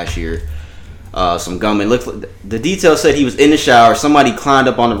LA last year. Some gunman. The details said he was in the shower. Somebody climbed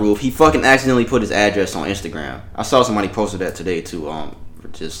up on the roof. He fucking accidentally put his address on Instagram. I saw somebody posted that today too.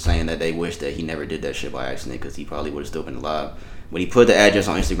 Just saying that they wish that he never did that shit by accident because he probably would have still been alive. When he put the address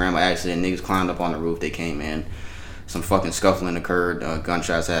on Instagram by accident, niggas climbed up on the roof. They came in. Some fucking scuffling occurred.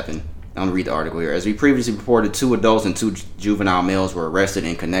 Gunshots happened. I'm gonna read the article here. As we previously reported, 2 adults and 2 juvenile males were arrested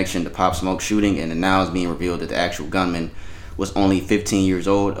in connection to Pop Smoke shooting, and now it's being revealed that the actual gunman was only 15 years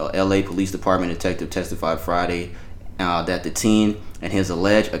old. LA Police Department detective testified Friday that the teen and his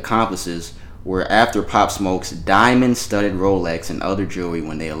alleged accomplices were after Pop Smoke's diamond-studded Rolex and other jewelry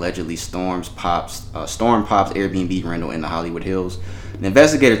when they allegedly stormed Pop's Airbnb rental in the Hollywood Hills. The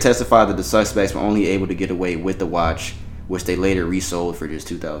investigator testified that the suspects were only able to get away with the watch, which they later resold for just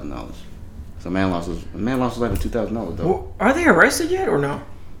 $2,000. So man lost his life for $2,000 though. Well, are they arrested yet or no?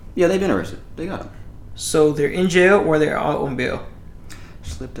 Yeah, they've been arrested. They got him. So they're in jail or they're out on bail?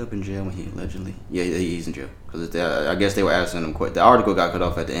 Slipped up in jail when he allegedly. Yeah, he's in jail. Because I guess they were asking him. The article got cut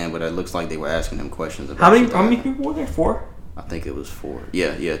off at the end, but it looks like they were asking him questions about. How many people were there? 4? I think it was 4.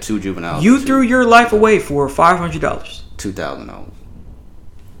 Yeah, 2 juveniles. You threw your life away for $500. $2,000.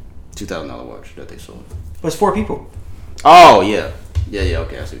 $2,000 watch that they sold. But it's 4 people. Oh yeah.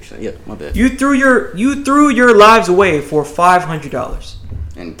 Okay, I see what you're saying. Yeah, my bad. You threw your lives away for $500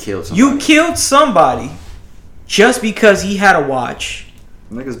 and killed somebody. You killed somebody just because he had a watch.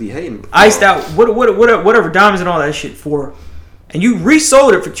 Niggas be hating. Iced out, whatever diamonds and all that shit for, and you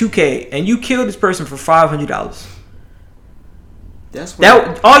resold it for $2,000, and you killed this person for $500.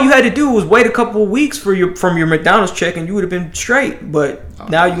 All you had to do was wait a couple of weeks from your McDonald's check, and you would have been straight. But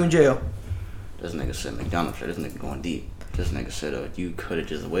now you in jail. This nigga said McDonald's check. This nigga going deep. This nigga said, you could have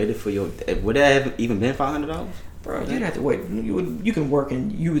just waited for your. Would that have even been $500? Bro, you'd have to wait. You can work,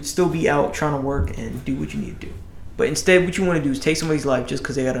 and you would still be out trying to work and do what you need to do. But instead, what you want to do is take somebody's life just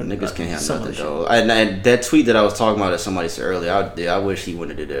because they got a niggas can't have nothing though. And that tweet that I was talking about that somebody said earlier, I wish he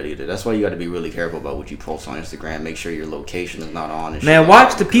wouldn't have did that either. That's why you got to be really careful about what you post on Instagram. Make sure your location is not on. And man,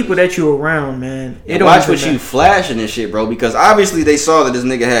 watch the people that you're around, man. Watch what you flashing and shit, bro. Because obviously they saw that this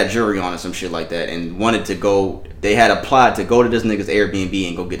nigga had jewelry on or some shit like that, and wanted to go. They had a plot to go to this nigga's Airbnb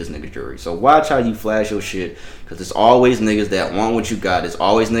and go get this nigga's jewelry. So watch how you flash your shit, because it's always niggas that want what you got. It's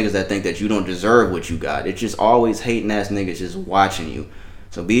always niggas that think that you don't deserve what you got. It's just always hating ass niggas just watching you.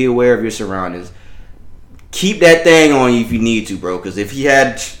 So be aware of your surroundings. Keep that thing on you if you need to, bro. Because if he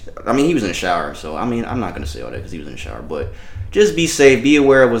had, he was in the shower. So I'm not gonna say all that because he was in the shower, but just be safe. Be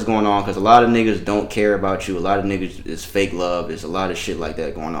aware of what's going on, because a lot of niggas don't care about you. A lot of niggas is fake love. There's a lot of shit like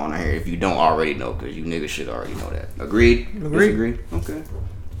that going on out here if you don't already know, because you niggas should already know that. Agreed? Disagree? Okay.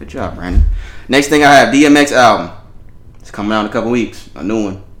 Good job, Brandon. Next thing I have, DMX album. It's coming out in a couple weeks. A new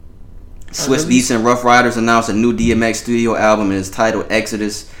one. Swiss Beats and Rough Riders announced a new DMX studio album, and it's titled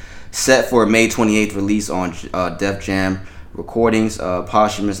Exodus, set for a May 28th release on Def Jam Recordings, a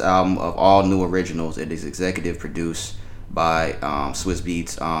posthumous album of all new originals. It is executive produced by Swiss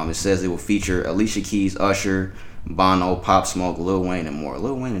Beats. It says it will feature Alicia Keys, Usher, Bono, Pop Smoke, Lil Wayne, and more.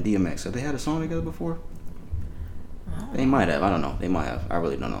 Lil Wayne and DMX, have they had a song together before? They might have. I don't know. They might have. I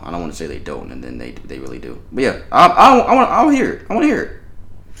really don't know. I don't want to say they don't, and then they really do. But yeah, I'll hear it. I want to hear it.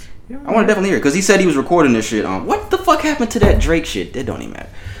 I want to definitely hear it, because he said he was recording this shit on. What the fuck happened to that Drake shit? That don't even matter.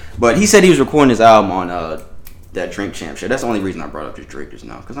 But he said he was recording his album on that Drink Champ shit. That's the only reason I brought up just Drake just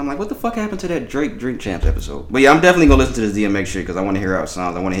now, because I'm like, what the fuck happened to that Drake Drink Champs episode? But yeah, I'm definitely gonna listen to this DMX shit, because I want to hear how it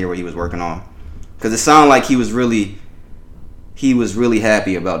sounds. I want to hear what he was working on, because it sounded like he was really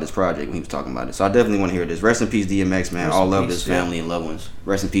happy about this project when he was talking about it. So I definitely want to hear this. Rest in peace, DMX, man. All love to his family and loved ones.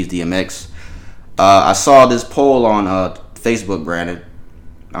 Rest in peace, DMX. I saw this poll on Facebook, Brandon.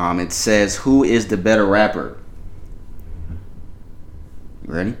 It says, who is the better rapper?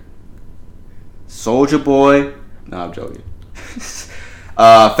 You ready? Soulja Boy. No, I'm joking.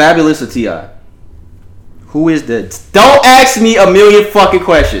 Fabulous or T.I.? Who is the... Don't ask me a million fucking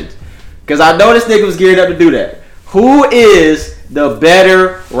questions, because I know this nigga was geared up to do that. Who is the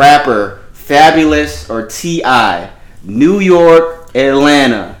better rapper? Fabulous or T.I.? New York,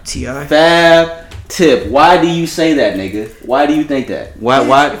 Atlanta. T.I. Fab, Tip. Why do you say that, nigga? Why do you think that?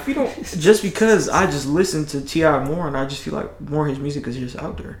 Why? If you don't, just because I just listen to T.I. more, and I just feel like more of his music is just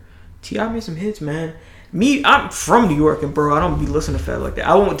out there. T.I. made some hits, man. Me, I'm from New York, and bro, I don't be listening to Fab like that.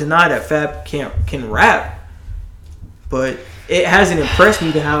 I won't deny that Fab can rap, but it hasn't impressed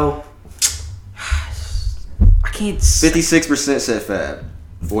me to how I can't. 56% said Fab,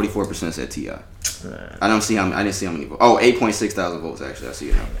 44% said T.I. I didn't see how many votes. Oh, 8.6 thousand votes actually. I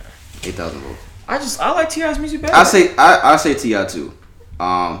see it now. 8,000 votes. I like T.I.'s music better. I say T.I. too.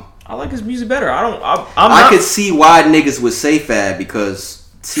 I like his music better. I could see why niggas would say Fab, because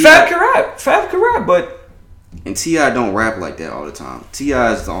Fab can rap. Fab can rap, but and T.I. don't rap like that all the time.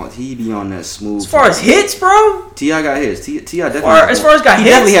 He be on that smooth. As far as hits, bro, T.I. got hits. T.I. definitely. He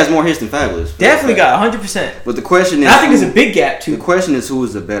definitely has more hits than Fabulous. Definitely got 100%. But the question is, I think there's a big gap too. The question is, who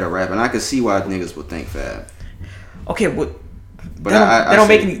is the better rapper, and I can see why niggas would think Fab. Okay, but that don't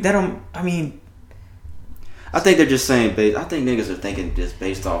make any. That don't. I mean, I think they're just saying. I think niggas are thinking just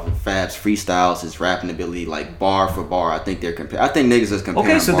based off of Fab's freestyles, his rapping ability, like bar for bar. I think they're comparing. I think niggas is comparing.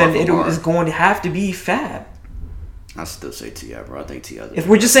 Okay, so then it is going to have to be Fab. I still say T.I., bro. I think T.I. If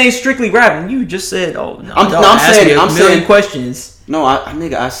we're just saying strictly rapping, you just said, "Oh no, I'm saying million questions." No,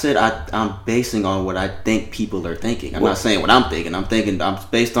 I said I'm basing on what I think people are thinking. I'm not saying what I'm thinking. I'm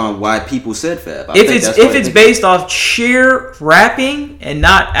based on why people said Fab. If it's based off sheer rapping and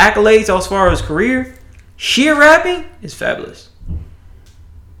not accolades as far as career, sheer rapping is fabulous.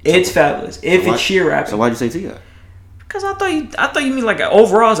 It's fabulous. If it's sheer rapping. So why'd you say T.I.? Because I thought you mean like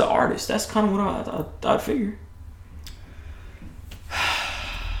overall as an artist. That's kind of what I'd figure. I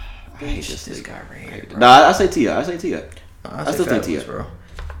hate this guy right here. Nah, I say T.I. I still think T.I. bro.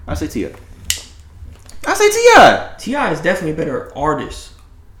 I say T.I. T.I. is definitely a better artist.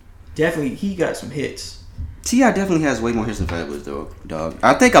 Definitely, he got some hits. T.I. definitely has way more hits than Fabulous, though, dog.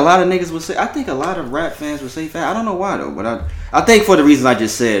 I think a lot of niggas would say. I think a lot of rap fans would say Fab. I don't know why though, but I think for the reasons I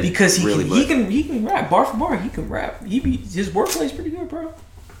just said. Because he can rap bar for bar. He can rap. His wordplay is pretty good, bro.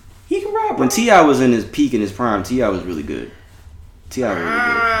 He can rap. Bro. When T.I. was in his peak in his prime, T.I. was really good. T.I. was really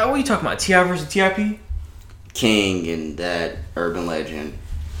good. What are you talking about? T.I. versus T.I.P. King and that urban legend,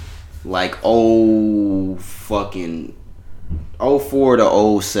 like 04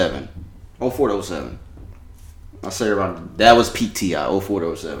 to 07. 04 to 07. I say around that was peak T.I. 04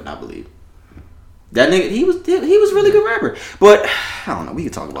 to 07, I believe. That nigga, he was really good rapper. But I don't know. We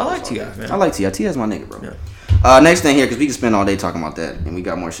can talk about. I like T.I. man. I like T.I. T.I.'s my nigga, bro. Yeah. Next thing here, because we can spend all day talking about that, and we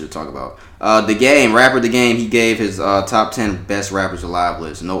got more shit to talk about. The Game, he gave his top 10 best rappers alive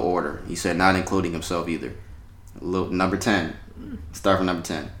list, no order. He said not including himself either. Number 10. Start from number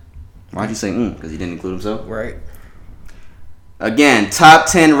 10. Why'd you say because he didn't include himself? Right. Again, top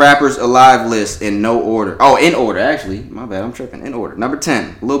 10 rappers alive list in no order. Oh, in order, actually. My bad, I'm tripping. In order. Number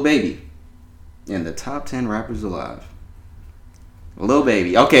 10, Lil Baby. In the top 10 rappers alive. Lil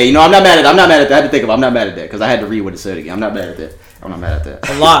Baby. Okay, I'm not mad at that. I had to think of it. I'm not mad at that because I had to read what it said again. I'm not mad at that.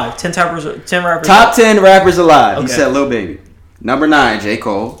 Alive. 10 rappers. Top 10 rappers alive. Okay. He said Lil Baby. Number 9, J.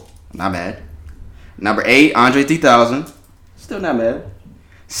 Cole. Not bad. Number 8, Andre 3000. Still not bad.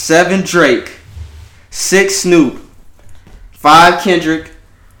 7, Drake. 6, Snoop. 5, Kendrick.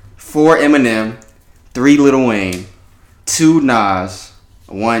 4, Eminem. 3, Lil Wayne. 2, Nas.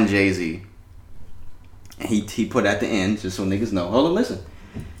 1, Jay-Z. And he put at the end, just so niggas know. Hold on, listen.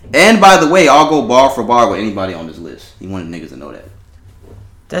 And by the way, I'll go bar for bar with anybody on this list. He wanted niggas to know that.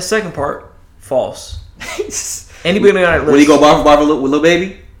 That second part, false. Anybody on that list? Would he go bar for bar with Lil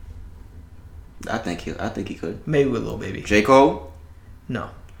Baby? I think he could. Maybe with Lil Baby. J. Cole?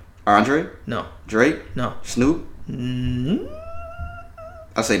 No. Andre? No. Drake? No. Snoop? Mm-hmm.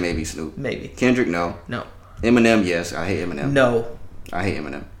 I say maybe Snoop. Maybe. Kendrick? No. No. Eminem? Yes. I hate Eminem. No. I hate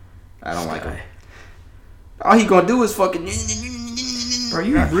Eminem. I don't like him. All he gonna do is fucking. Bro,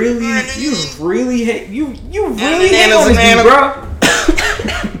 you really hate on this dude, bro.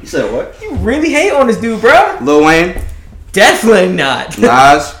 You said what? You really hate on this dude, bro. Lil Wayne? Definitely not.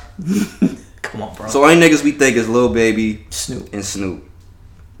 Nas? Come on, bro. So only niggas we think is Lil Baby, Snoop, and Snoop.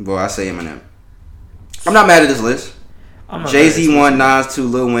 Boy, I say Eminem. I'm not mad at this list. Jay-Z 1, Nas 2,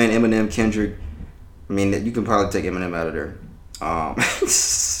 Lil Wayne, Eminem, Kendrick. I mean, you can probably take Eminem out of there.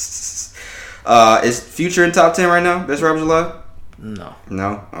 Is Future in top 10 right now? Best rappers alive? No.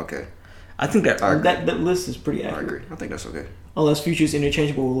 No? Okay. I think that list is pretty accurate. I agree. I think that's okay. Unless Future's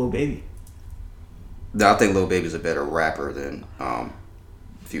interchangeable with Lil Baby. I think Lil Baby's a better rapper than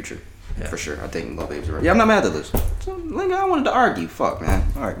Future. Yeah. For sure. I think Lil Baby's a rapper. Yeah, I'm not mad at this. So, I wanted to argue. Fuck, man.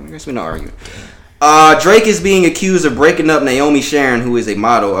 Alright, I guess we're not arguing. Drake is being accused of breaking up Naomi Sharon, who is a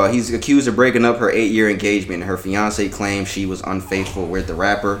model. He's accused of breaking up her 8-year engagement. Her fiance claimed she was unfaithful with the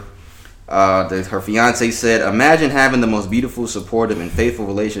rapper. Her fiance said, "Imagine having the most beautiful, supportive, and faithful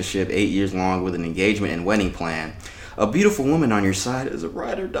relationship 8 years long with an engagement and wedding plan. A beautiful woman on your side is a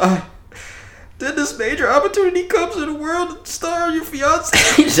ride or die. Then this major opportunity comes in the world to star your fiance."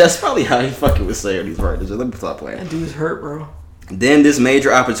 That's probably how he fucking was saying these words. Let me stop playing. That dude's hurt, bro. Then this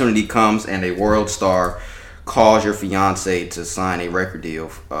major opportunity comes and a world star calls your fiance to sign a record deal,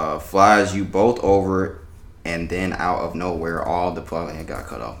 flies you both over, and then out of nowhere, all the plug got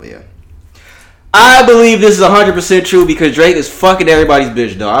cut off. But yeah. I believe this is 100% true because Drake is fucking everybody's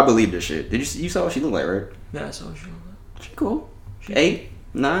bitch, though. I believe this shit. You saw what she looked like, right? Yeah, I saw what she looked like. She cool. 8,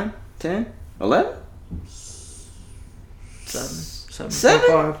 9, 10, 11? 7?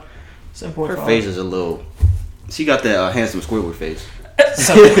 7.5. Her face is a little... She got that handsome Squidward face.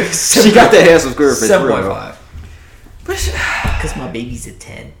 7.5. She got that handsome Squidward face. 7.5. Because my baby's a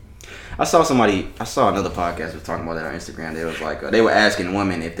 10. I saw another podcast was talking about that on Instagram. They was like, they were asking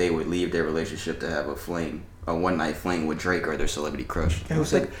women if they would leave their relationship to have a one night fling with Drake or their celebrity crush. I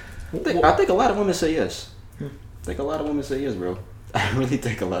think a lot of women say yes. I think a lot of women say yes, bro. I really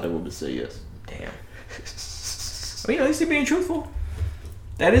think a lot of women say yes. Damn. I mean, at least they're being truthful.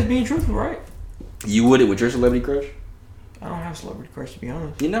 That is being truthful, right? You would it with your celebrity crush? I don't have a celebrity crush, to be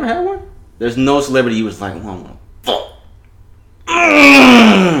honest. You never had one? There's no celebrity you was like, well, I want to fuck.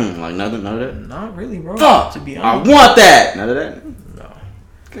 Like none of that? Not really, bro. Fuck! To be honest. I want that! None of that? No.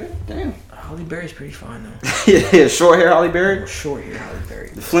 Okay, damn. Halle Berry's pretty fine, though. Yeah, short hair Halle Berry? Short hair Halle Berry.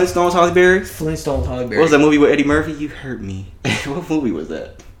 The Flintstones Halle Berry? Flintstones Halle Berry. What was that movie with Eddie Murphy? You hurt me. What movie was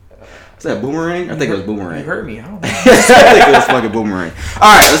that? Was that Boomerang? I think it was Boomerang. You hurt me. I don't know. I think it was fucking Boomerang.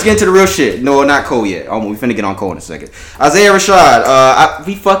 Alright, let's get into the real shit. No, not Cole yet. We finna get on Cole in a second. Isaiah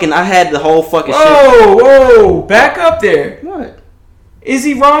Rashad. I had the whole fucking shit. Whoa! Back up there. What? Is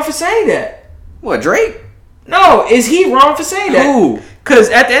he wrong for saying that? What, Drake? No, is he wrong for saying that? Who? Because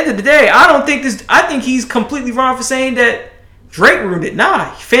at the end of the day, I think he's completely wrong for saying that Drake ruined it.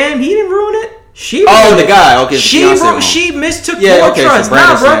 Nah, fam, he didn't ruin it. She ruined the it. guy. Okay, she mistook your trust. So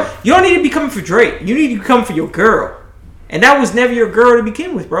nah, bro, saying. you don't need to be coming for Drake. You need to be coming for your girl. And that was never your girl to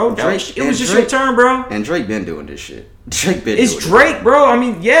begin with, bro. It was just your turn, bro. And Drake been doing this shit. It's Drake, bro. I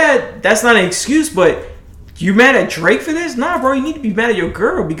mean, yeah, that's not an excuse, but you mad at Drake for this? Nah, bro, you need to be mad at your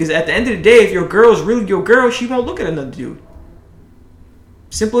girl, because at the end of the day, if your girl's really your girl, she won't look at another dude.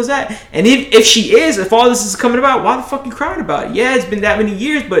 Simple as that. And if she is, if all this is coming about, why the fuck you crying about it? Yeah, it's been that many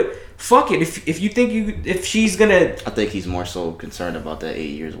years, but fuck it. If you think if she's gonna, I think he's more so concerned about that 8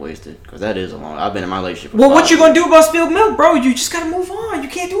 years wasted, because that is a long. I've been in my relationship. Well, what you gonna do about spilled milk, bro? You just gotta move on. You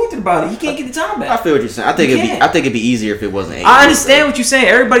can't do anything about it. You can't get the time back. I feel what you're saying. I think it'd be easier if it wasn't 8 years. I understand what you're saying.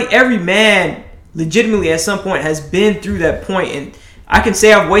 Every man, legitimately at some point has been through that point, and I can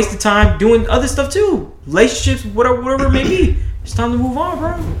say I've wasted time doing other stuff too, relationships, whatever it may be. It's time to move on,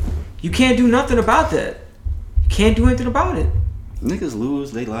 bro. You can't do nothing about that. You can't do anything about it. Niggas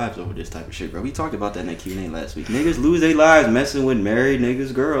lose their lives over this type of shit, bro. We talked about that in that Q&A last week. Niggas lose their lives messing with married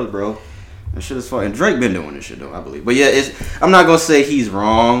niggas, girls, bro. That shit is fun. And Drake been doing this shit, though, I believe. But yeah, I'm not gonna say he's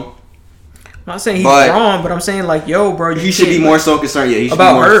wrong. I'm not saying he's wrong, but I'm saying, like, yo, bro. He should be more so concerned. Yeah, he should be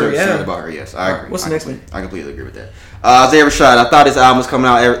more concerned about her. Yes, I agree. What's the next one? I completely agree with that. Isaiah Rashad. I thought his album was coming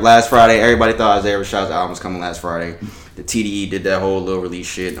out last Friday. Everybody thought Isaiah Rashad's album was coming last Friday. The TDE did that whole little release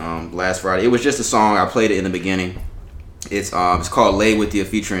shit last Friday. It was just a song. I played it in the beginning. It's called "Lay With You"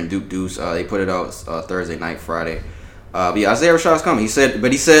 featuring Duke Deuce. They put it out Thursday night, Friday. But yeah, Isaiah Rashad's coming. He said in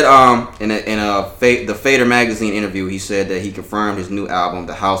the Fader magazine interview, he said that he confirmed his new album,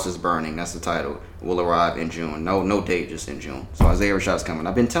 "The House Is Burning," that's the title, will arrive in June. No date, just in June. So Isaiah Rashad's coming.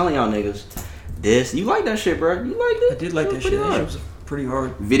 I've been telling y'all niggas this. You like that shit, bro? You liked it? I did like that shit. That shit was pretty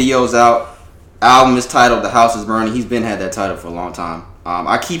hard. Video's out. Album is titled "The House Is Burning." He's been had that title for a long time.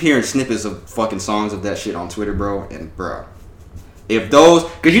 I keep hearing snippets of fucking songs of that shit on Twitter, bro. And bro, if those,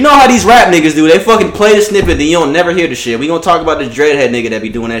 cause you know how these rap niggas do, they fucking play the snippet, then you don't never hear the shit. We gonna talk about this dreadhead nigga that be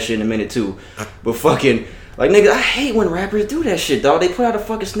doing that shit in a minute too. But fucking, like, nigga, I hate when rappers do that shit, dog. They put out a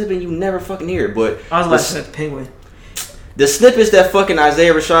fucking snippet and you never fucking hear it. But I was laughing at the Penguin. The snippets that fucking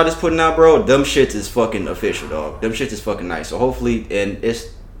Isaiah Rashad is putting out, bro, them shits is fucking official, dog. Them shits is fucking nice. So hopefully, and it's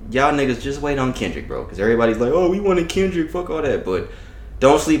y'all niggas just wait on Kendrick, bro, because everybody's like, oh, we wanted Kendrick, fuck all that. But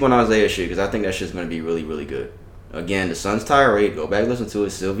don't sleep on Isaiah shit, because I think that shit's gonna be really, really good. Again, The Sun's Tirade, go back listen to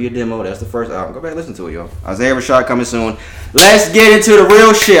it. Sylvia Demo, that's the first album. Go back listen to it, yo. Isaiah Rashad coming soon. Let's get into the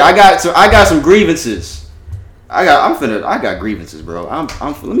real shit. I got some grievances. I got grievances, bro. I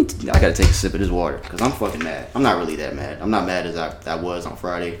gotta take a sip of this water because I'm fucking mad. I'm not really that mad. I'm not mad as I was on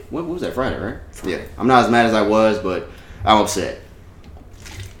Friday. What was that, Friday, right? Yeah. I'm not as mad as I was, but I'm upset.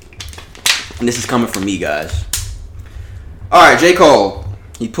 And this is coming from me, guys. Alright, J. Cole.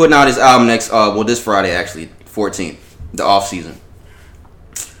 He putting out his album this Friday, actually, 14th. The Off Season.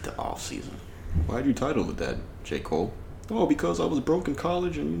 The Off Season. Why'd you title it that, J. Cole? Oh, because I was broke in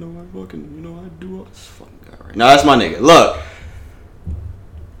college and, I do all this fucking guy, right? No, that's my nigga. Look.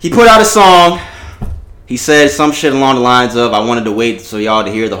 He put out a song. He said some shit along the lines of, I wanted to wait so y'all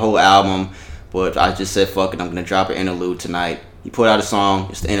to hear the whole album, but I just said, fuck it, I'm gonna drop an interlude tonight. He put out a song.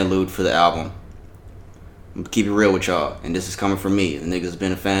 It's the interlude for the album. I'm gonna keep it real with y'all, and this is coming from me. The nigga's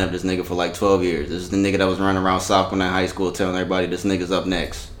been a fan of this nigga for like 12 years. This is the nigga that was running around South Carolina High School telling everybody this nigga's up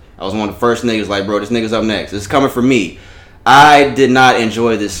next. I was one of the first niggas like, bro, this nigga's up next. This is coming from me. I did not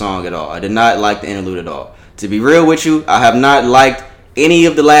enjoy this song at all. I did not like the interlude at all. To be real with you, I have not liked any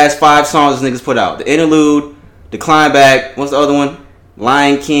of the last 5 songs this nigga's put out. The interlude, the climb back, what's the other one?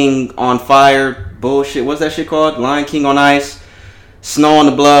 Lion King on Fire, bullshit. What's that shit called? Lion King on Ice. Snow on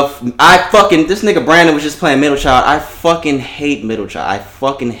the Bluff. This nigga Brandon was just playing Middle Child. I fucking hate Middle Child. I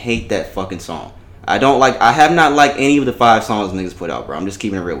fucking hate that fucking song. I have not liked any of the 5 songs niggas put out, bro. I'm just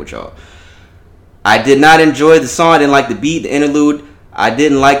keeping it real with y'all. I did not enjoy the song. I didn't like the beat, the interlude. I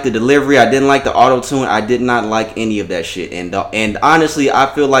didn't like the delivery. I didn't like the auto-tune. I did not like any of that shit. And honestly,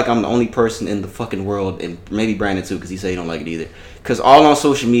 I feel like I'm the only person in the fucking world, and maybe Brandon too, because he said he don't like it either. Because all on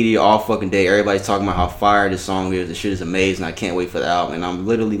social media, all fucking day, everybody's talking about how fire this song is. The shit is amazing. I can't wait for the album. And I'm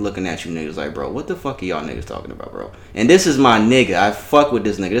literally looking at you niggas like, bro, what the fuck are y'all niggas talking about, bro? And this is my nigga. I fuck with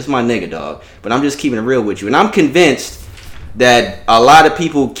this nigga. This is my nigga, dog. But I'm just keeping it real with you. And I'm convinced that a lot of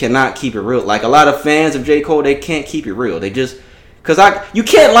people cannot keep it real. Like, a lot of fans of J. Cole, they can't keep it real. They just... you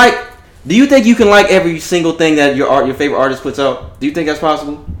can't like... Do you think you can like every single thing that your favorite artist puts out? Do you think that's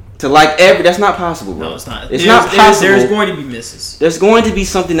possible? To like every... That's not possible, bro. No, it's not. It's not possible. There's going to be misses. There's going to be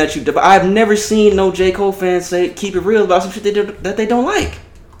something that you... I've never seen no J. Cole fans say, keep it real about some shit that they don't like.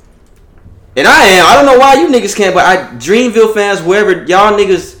 And I don't know why you niggas can't, but Dreamville fans, wherever y'all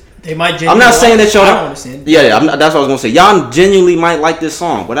niggas... They might I'm not saying that y'all... I don't understand. Yeah, that's what I was going to say. Y'all genuinely might like this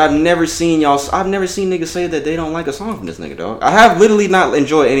song, but I've never seen niggas say that they don't like a song from this nigga, dog. I have literally not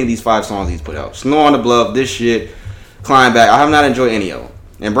enjoyed any of these 5 songs he's put out. Snow on the Bluff, this shit, Climb Back. I have not enjoyed any of them.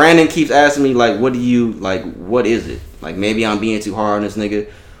 And Brandon keeps asking me, like, what is it? Like, maybe I'm being too hard on this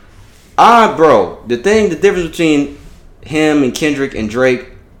nigga. Bro, the difference between him and Kendrick and Drake,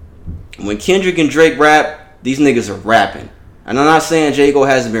 when Kendrick and Drake rap, these niggas are rapping. And I'm not saying J. Cole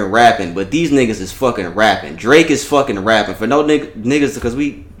hasn't been rapping, but these niggas is fucking rapping. Drake is fucking rapping. For no niggas, because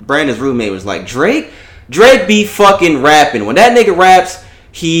Brandon's roommate was like, Drake be fucking rapping. When that nigga raps,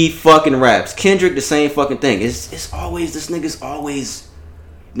 he fucking raps. Kendrick, the same fucking thing. It's always, this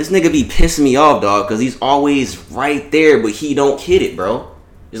nigga be pissing me off, dog, because he's always right there, but he don't hit it, bro.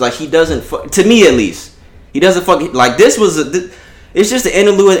 It's like he doesn't, to me at least, he doesn't fucking, like, it's just the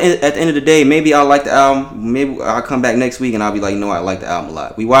interlude at the end of the day. Maybe I'll like the album. Maybe I'll come back next week and I'll be like, I like the album a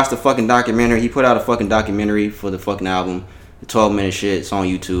lot. We watched the fucking documentary. He put out a fucking documentary for the fucking album. The 12-minute shit. It's on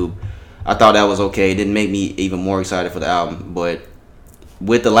YouTube. I thought that was okay. It didn't make me even more excited for the album. But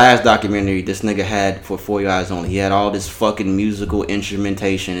with the last documentary, this nigga had For Your Eyes Only. He had all this fucking musical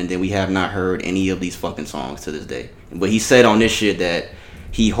instrumentation, and then we have not heard any of these fucking songs to this day. But he said on this shit that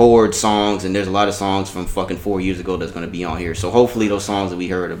he hoards songs, and there's a lot of songs from fucking 4 years ago that's going to be on here. So hopefully those songs that we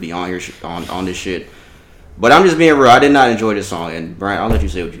heard will be on here on this shit. But I'm just being real. I did not enjoy this song. And Brian, I'll let you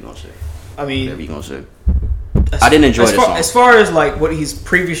say what you're going to say. I mean, whatever you're going to say. I didn't enjoy this song. As far as like what he's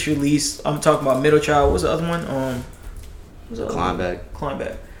previously released, I'm talking about Middle Child. What's the other one? Climb Back.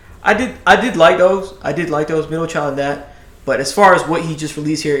 I did like those. I did like those, Middle Child and that. But as far as what he just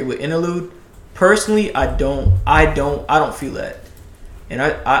released here with Interlude, personally, I don't feel that. And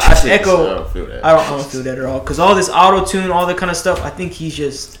I echo. I don't feel that at all. Because all this auto tune, all that kind of stuff, I think he's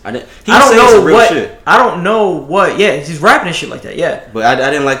just. I don't know what. Yeah, he's rapping and shit like that. Yeah. But I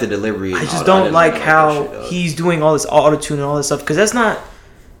didn't like the delivery. I just don't like how he's doing all this auto tune and all this stuff. Because it's not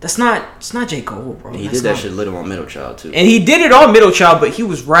J. Cole, bro. He did that shit little on Middle Child too. And he did it on Middle Child, but he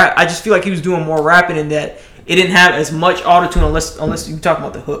was rap. I just feel like he was doing more rapping in that it didn't have as much auto tune unless you talk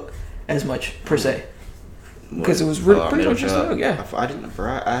about the hook as much per se. Because it was really pretty much just the hook, yeah. I do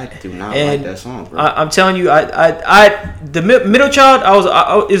not like that song, bro. I'm telling you, the Middle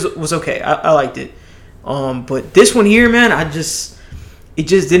Child, was okay. I liked it. But this one here, man, it just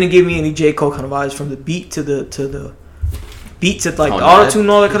didn't give me any J. Cole kind of vibes from the beat to the beats at like the auto tune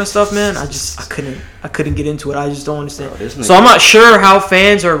and all that kind of stuff, man. I couldn't get into it. I just don't understand. Bro, so I'm not sure how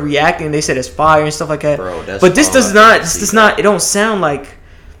fans are reacting. They said it's fire and stuff like that. Bro, but this does not. It don't sound like.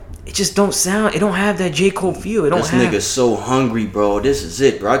 It just don't sound. It don't have that J. Cole feel. This nigga's so hungry, bro. This is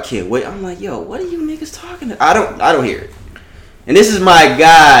it, bro. I can't wait. I'm like, yo, what are you niggas talking about? I don't hear it. And this is my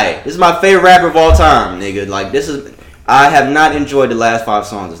guy. This is my favorite rapper of all time, nigga. Like, I have not enjoyed the last 5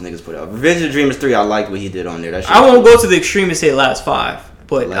 songs this nigga's put out. Revenge of the Dreamers 3, I liked what he did on there. I won't go to the extreme and say last 5.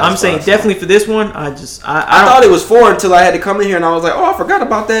 But I'm saying definitely for this one, I thought it was 4 until I had to come in here and I was like, oh, I forgot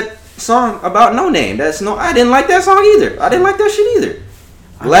about that song about No Name. I didn't like that song either. I didn't like that shit either.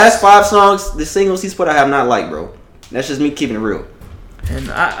 The last 5 songs, the singles he's put out, I have not liked, bro. That's just me keeping it real. And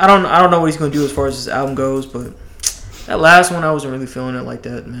I don't know what he's gonna do as far as this album goes, but that last one I wasn't really feeling it like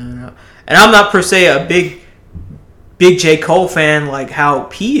that, man. And I'm not per se a big J. Cole fan like how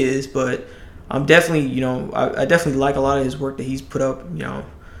P is, but I'm definitely, I definitely like a lot of his work that he's put up,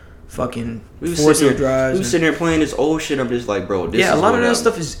 fucking Forest Hill Drives. We sitting here playing this old shit. I'm just like, bro, this is a lot of that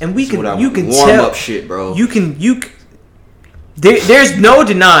stuff is, and you can warm tell up shit, bro. There's no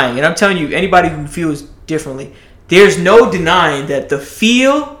denying, and I'm telling you, anybody who feels differently, there's no denying that the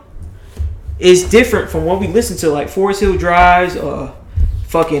feel is different from what we listen to, like Forest Hill Drives,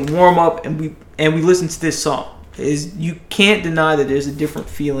 fucking Warm Up, and we listen to this song. You can't deny that there's a different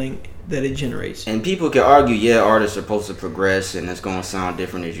feeling that it generates. And people can argue, artists are supposed to progress, and it's gonna sound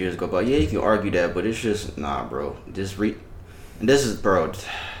different as years go by. Yeah, you can argue that, but it's just bro. And this is, bro,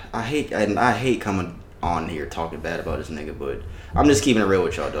 I hate coming on here talking bad about this nigga, but I'm just keeping it real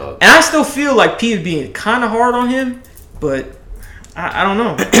with y'all, dog. And I still feel like P is being kind of hard on him, but I don't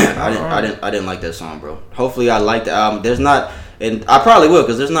know. I didn't like that song, bro. Hopefully I like the album. There's not, and I probably will,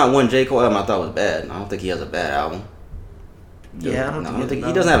 because there's not one J. Cole album I thought was bad. I don't think he has a bad album. Yeah, I don't think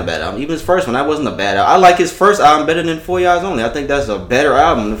he doesn't have a bad album. Even his first one, that wasn't a bad album. I like his first album better than 4 Eyes Only. I think that's a better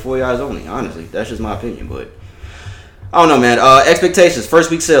album than 4 Eyes Only, honestly. That's just my opinion, but I don't know, man. Expectations,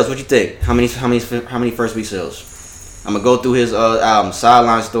 first week sales, what you think? How many first week sales? I'm gonna go through his album,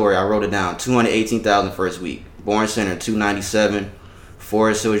 Sideline Story. I wrote it down. 218,000 first week. Born Center, 297.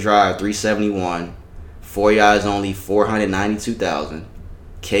 Forest Hill Drive, 371. 4 Eyes Only, 492,000.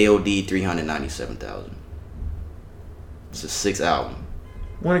 KOD, 397,000. It's a 6th album.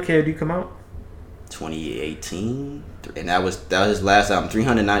 When did KOD come out? 2018, and that was his last album.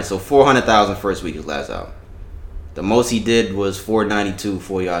 390, so 400,000 first week. His last album. The most he did was 492.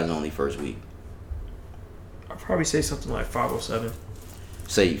 4 Eyes Only first week. I'd probably say something like 507.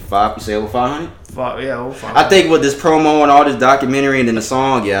 Say five. You say over 500? Over 5. I think with this promo and all this documentary and then the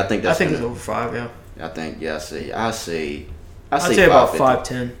song, yeah, I think that's. I think it's over 5. Yeah. I say about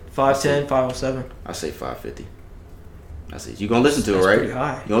 510. 510, 507. I say 550. I see. You gonna listen to That's it, right? Pretty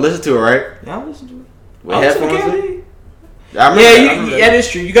high. You gonna listen to it, right? Yeah, I'll listen to it. With headphones on? That is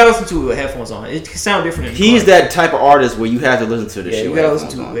true. You gotta listen to it with headphones on. It can sound different. He's that type of artist where you have to listen to the shit. You gotta listen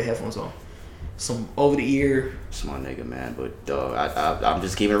to it with headphones on. Some over the ear. It's my nigga, man. But I'm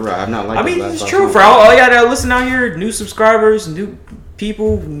just keeping it real. I'm not like. I mean, it's true. For all y'all that listen out here, new subscribers, new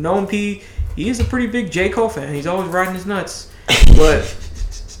people, known P. He is a pretty big J. Cole fan. He's always riding his nuts. But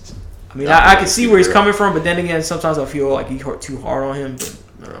I mean, I can see where he's coming from. But then again, sometimes I feel like he hurt too hard on him.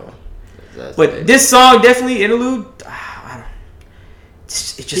 But I don't know. But this song definitely interlude.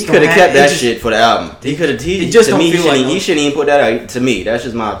 It just he could have kept that shit for the album. He could have. He shouldn't even put that out. To me, that's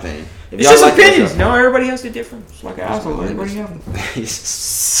just my opinion. It's just opinions. No, everybody has their different. It's like an asshole. Everybody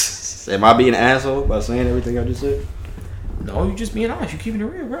has them. Am I being an asshole by saying everything I just said? No, you just being honest. You keeping it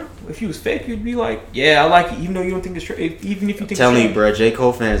real, bro. If you was fake, you'd be like, "Yeah, I like it," even though you don't think it's true. Even if you think. Telling you, bro, J.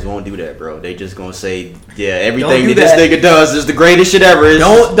 Cole fans won't do that, bro. They just gonna say, "Yeah, everything that this nigga does is the greatest shit ever."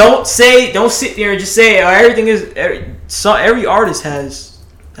 Don't sit there and just say everything is. Every artist has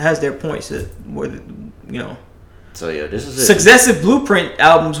their points that So yeah, this is it. Successive Blueprint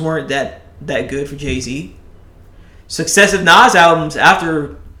albums weren't that good for Jay-Z. Successive Nas albums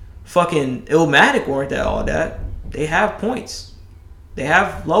after fucking Illmatic weren't all that. They have points. They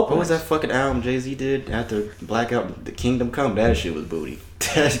have low points. What was that fucking album Jay-Z did after Blackout? The Kingdom Come. That shit was booty.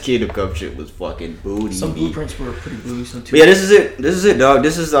 That Kingdom Come shit was fucking booty. Some blueprints were pretty booty. Some too. But yeah, this is it, dog.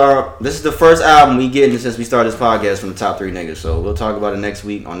 This is the first album we getting since we started this podcast from the top 3 niggas. So we'll talk about it next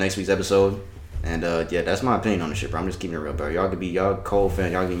week on next week's episode. And yeah, that's my opinion on the shit, bro. I'm just keeping it real, bro. Y'all Cole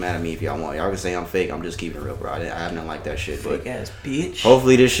fan, y'all can be mad at me if y'all want. Y'all can say I'm fake. I'm just keeping it real, bro. I have nothing like that shit. Fake ass bitch.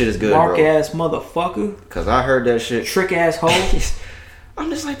 Hopefully this shit is good, Mark bro. Ass motherfucker. Cause I heard that shit. Trick ass hoe.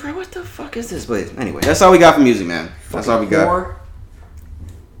 I'm just like, bro, what the fuck is this? But anyway, that's all we got for music, man. That's all we got.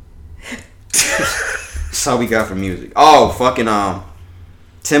 That's all we got for music. Oh, fucking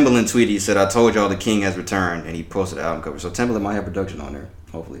Timbaland tweeted. He said, "I told y'all the king has returned," and he posted the album cover. So Timbaland might have production on there.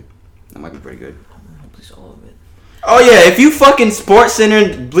 Hopefully. That might be pretty good. Oh yeah, if you fucking Sports Center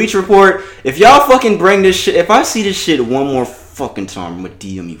and Bleach Report, if y'all fucking bring this shit, if I see this shit one more fucking time, I'm gonna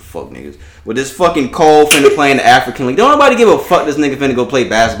DM you fuck niggas. With this fucking Cole finna play in the African League. Don't nobody give a fuck this nigga finna go play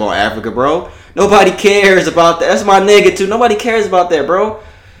basketball in Africa, bro. Nobody cares about that. That's my nigga too. Nobody cares about that, bro.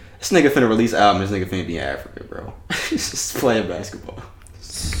 This nigga finna release an album, this nigga finna be in Africa, bro. He's just playing basketball.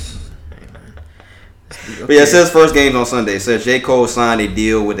 Okay. But yeah, it says first games on Sunday. It says J. Cole signed a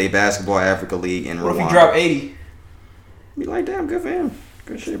deal with a Basketball Africa League in Rwanda. What if he dropped 80? Be like, damn, good for him.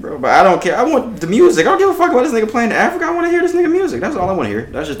 Good shit, bro. But I don't care. I want the music. I don't give a fuck about this nigga playing in Africa. I want to hear this nigga music. That's all I want to hear.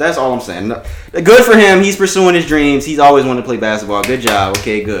 That's all I'm saying. Good for him. He's pursuing his dreams. He's always wanted to play basketball. Good job.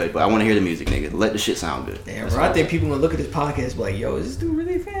 Okay, good. But I want to hear the music, nigga. Let the shit sound good. Damn, bro. I think people gonna look at this podcast and be like, yo, is this dude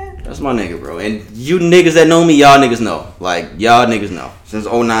really a fan? That's my nigga, bro. And you niggas that know me, y'all niggas know. Like, y'all niggas know. Since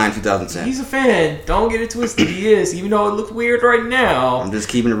 09, 2010. He's a fan. Don't get it twisted. He is. Even though it looks weird right now. I'm just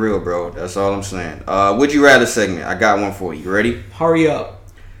keeping it real, bro. That's all I'm saying. Would you rather segment? I got one for you. You ready? Hurry up.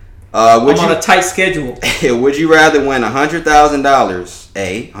 I'm on a tight schedule. Would you rather win $100,000?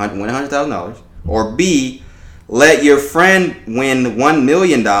 A, win $100,000, or B, let your friend win $1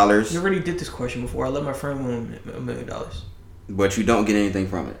 million? You already did this question before. I let my friend win $1 million. But you don't get anything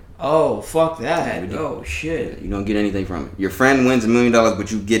from it. Oh, fuck that. Oh, shit. You don't get anything from it. Your friend wins $1 million, but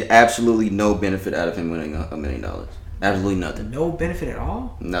you get absolutely no benefit out of him winning $1 million. Absolutely nothing. No benefit at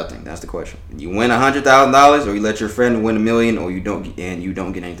all? Nothing. That's the question. You win $100,000, or you let your friend win $1 million, or you don't get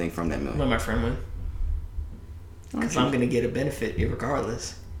anything from that $1 million. Let my friend win. Because I'm gonna get a benefit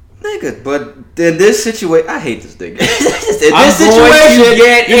regardless. Nigga, but in this situation, I hate this nigga. In I'm this situation,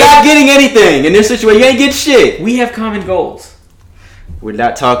 you're not getting anything. In this situation, you ain't get shit. We have common goals. We're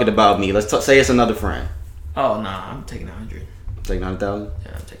not talking about me. Let's say it's another friend. Oh nah, I'm taking 100. Taking 100,000.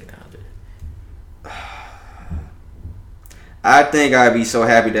 Yeah, I'm taking 100. I think I'd be so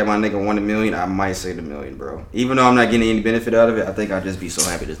happy that my nigga won $1 million. I might say the $1 million, bro. Even though I'm not getting any benefit out of it, I think I'd just be so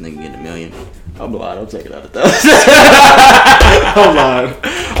happy this nigga getting $1 million. I'm lying. I'm taking $100,000.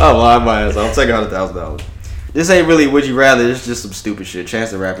 I'm lying my ass. I'm taking $100,000. This ain't really would you rather. It's just some stupid shit. Chance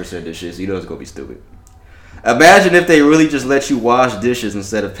the Rapper said this shit, so you know it's gonna be stupid. Imagine if they really just let you wash dishes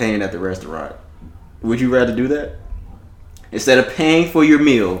instead of paying at the restaurant. Would you rather do that? Instead of paying for your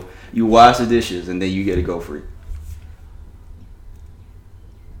meal, you wash the dishes and then you get to go free.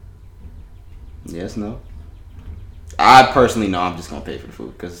 Yes, no. I personally know I'm just gonna pay for the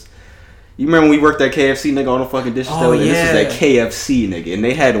food because you remember when we worked at KFC, nigga, all the fucking dishes. Oh, yeah. This was at KFC, nigga, and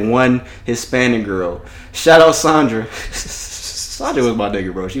they had one Hispanic girl. Shout out Sandra. Sandra was my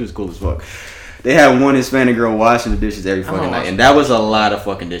nigga, bro. She was cool as fuck. They had one Hispanic girl washing the dishes every fucking night, and that was a lot of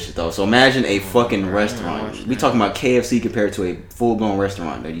fucking dishes though. So imagine a fucking restaurant. We talking about KFC compared to a full blown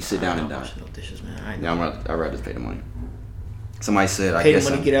restaurant that you sit down and dine. No dishes, man. Yeah, I'd rather just pay the money. Somebody said, I pay guess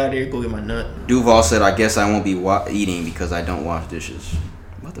the money, get out of there, go get my nut. Duval said, I guess I won't be eating because I don't wash dishes.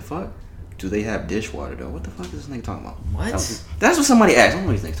 What the fuck? Do they have dishwater though? What the fuck is this nigga talking about? What? That's what somebody asked. I don't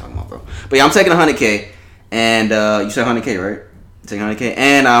know what these niggas talking about, bro. But yeah, I'm taking $100K, and you said $100K, right? Taking $100K,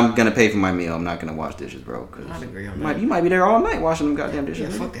 and I'm gonna pay for my meal. I'm not gonna wash dishes, bro. I'd agree on that. You might be there all night washing them goddamn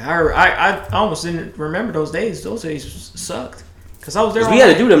dishes. Yeah, fuck that. I almost didn't remember those days. Those days sucked. Cause I was there all we night.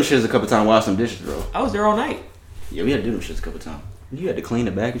 had to do them shits a couple times, wash some dishes, bro. I was there all night. Yeah, we had to do them shits a couple times. You had to clean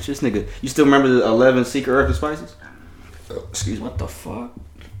the bag and shit, nigga. You still remember the 11 secret herbs and spices? Excuse me. What the fuck?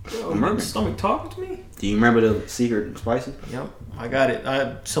 Yo, remember. my stomach talking to me? Do you remember the secret spices? Yep, I got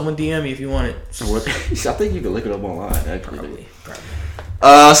it. Someone DM me if you want it. I think you can look it up online. Actually.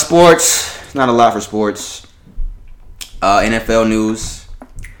 Probably. Sports. Not a lot for sports. NFL news.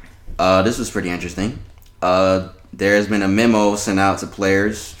 This was pretty interesting. There has been a memo sent out to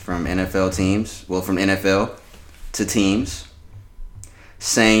players from NFL teams. Well, from NFL to teams,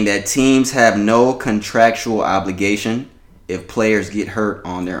 saying that teams have no contractual obligation if players get hurt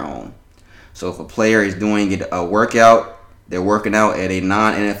on their own. So if a player is doing a workout, they're working out at a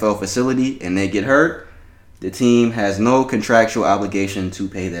non-NFL facility and they get hurt, the team has no contractual obligation to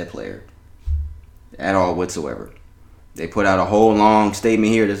pay that player at all whatsoever. They put out a whole long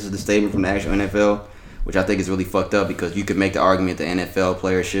statement here. This is the statement from the actual NFL, which I think is really fucked up because you could make the argument that NFL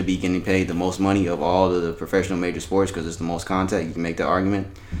players should be getting paid the most money of all of the professional major sports because it's the most contact. You can make that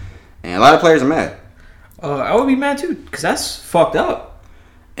argument. And a lot of players are mad. I would be mad too because that's fucked up.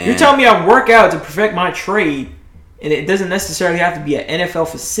 And you're telling me I work out to perfect my trade and it doesn't necessarily have to be an NFL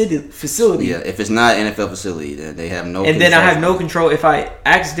facility. Yeah, if it's not an NFL facility, then they have no and then I have no control if I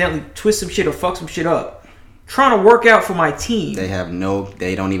accidentally twist some shit or fuck some shit up. Trying to work out for my team. They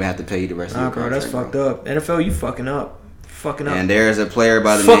don't even have to pay you the rest of the contract. That's fucked up. NFL, you fucking up. And there's a player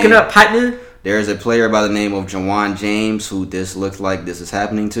by the fucking up, partner. There's a player by the name of Jawan James who this looks like this is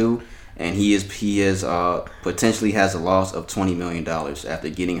happening to, and he is potentially has a loss of $20 million after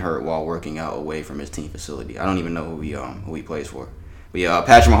getting hurt while working out away from his team facility. I don't even know who he plays for. But yeah,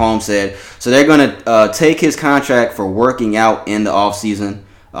 Patrick Mahomes said so they're gonna take his contract for working out in the offseason.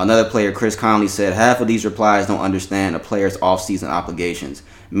 Another player, Chris Conley, said half of these replies don't understand a player's off-season obligations.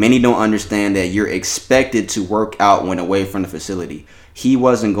 Many don't understand that you're expected to work out when away from the facility. He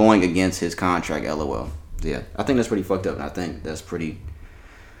wasn't going against his contract, LOL. Yeah, I think that's pretty fucked up, and I think that's pretty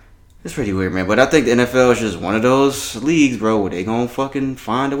weird, man. But I think the NFL is just one of those leagues, bro, where they gonna fucking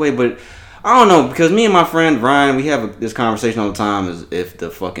find a way. But I don't know, because me and my friend Ryan, we have this conversation all the time as if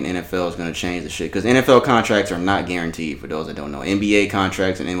the fucking NFL is going to change the shit. Because NFL contracts are not guaranteed, for those that don't know. NBA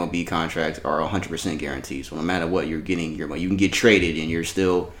contracts and MLB contracts are 100% guaranteed. So no matter what you're getting, you can get traded and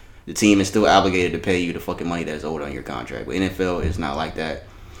the team is still obligated to pay you the fucking money that's owed on your contract. But NFL is not like that.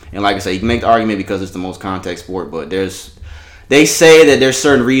 And like I said, you can make the argument because it's the most contact sport, but they say that there's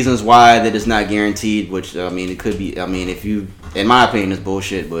certain reasons why that it's not guaranteed, which, I mean, it could be, I mean, in my opinion, it's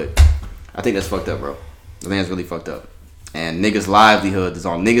bullshit, but I think that's fucked up, bro. I think that's really fucked up. And niggas' livelihood is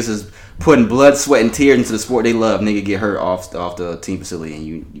on. Niggas is putting blood, sweat, and tears into the sport they love. Nigga get hurt off the team facility and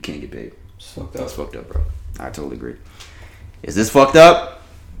you can't get paid. It's fucked up. That's fucked up, bro. I totally agree. Is this fucked up?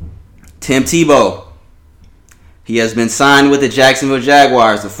 Tim Tebow. He has been signed with the Jacksonville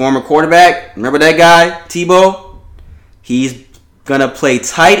Jaguars. The former quarterback. Remember that guy, Tebow? He's gonna play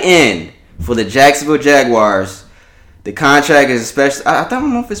tight end for the Jacksonville Jaguars. The contract is especially. I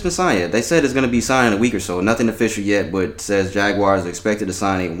don't know if it's been signed yet. They said it's gonna be signed in a week or so. Nothing official yet, but says Jaguars are expected to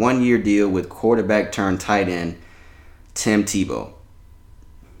sign a 1-year deal with quarterback turned tight end Tim Tebow.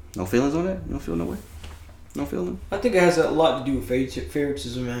 No feelings on that? You don't feel no way? No feeling? I think it has a lot to do with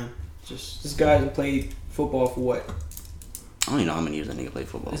favoritism, man. Just this guy has played football for what? I don't even know how many years that nigga played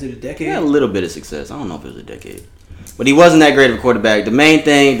football. Is it a decade? He had a little bit of success. I don't know if it was a decade. But he wasn't that great of a quarterback. The main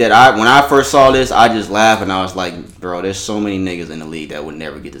thing that when I first saw this, I just laughed and I was like, bro, there's so many niggas in the league that would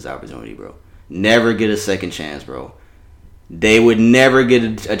never get this opportunity, bro. Never get a second chance, bro. They would never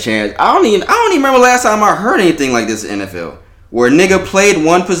get a chance. I don't even remember last time I heard anything like this in the NFL. Where a nigga played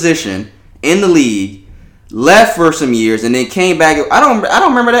one position in the league, left for some years, and then came back. I don't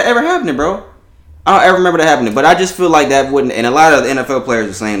remember that ever happening, bro. I don't ever remember that happening, but I just feel like that wouldn't. And a lot of the NFL players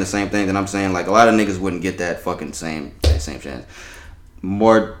are saying the same thing that I'm saying. Like a lot of niggas wouldn't get that fucking same chance.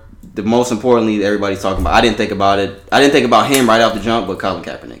 The most importantly, everybody's talking about. I didn't think about it. I didn't think about him right off the jump, but Colin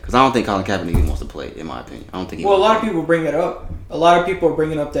Kaepernick, because I don't think Colin Kaepernick even wants to play. In my opinion, I don't think. He a lot of people bring that up. A lot of people are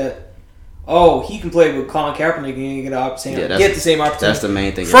bringing up that, oh, he can play with Colin Kaepernick and get the same opportunity. That's the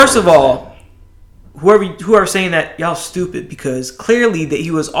main thing. First of all, whoever saying that, y'all stupid, because clearly that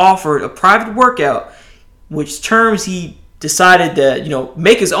he was offered a private workout, which terms he decided to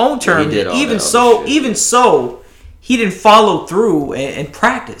make his own terms. Yeah, even so, he didn't follow through and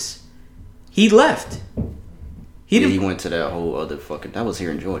practice. He left. He went to that whole other fucking. That was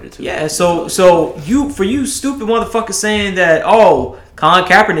here in Georgia too. Yeah, so you stupid motherfuckers saying that, oh, Colin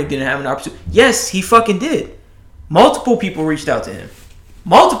Kaepernick didn't have an opportunity. Yes, he fucking did. Multiple people reached out to him.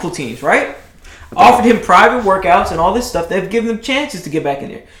 Multiple teams, right? Offered him private workouts and all this stuff. They've given him chances to get back in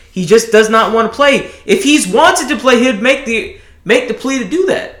there. He just does not want to play. If he's wanted to play, he'd make the plea to do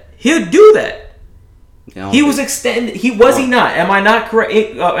that. He'll do that. He was extended. He not. Am I not correct?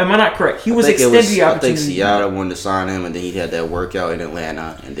 He was extended the opportunity. I think Seattle wanted to sign him, and then he had that workout in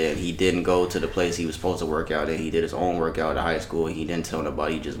Atlanta, and then he didn't go to the place he was supposed to work out. And he did his own workout at high school. And he didn't tell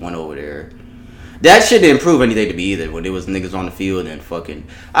nobody. He just went over there. That shit didn't prove anything to me either. When there was niggas on the field and fucking,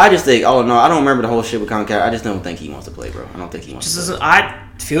 I just think, oh no, I don't remember the whole shit with Colin Kaepernick. I just don't think he wants to play, bro. I don't think he wants to play. I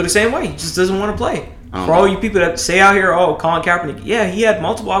feel the same way. He just doesn't want to play. For all you people that say out here, oh, Colin Kaepernick, yeah, he had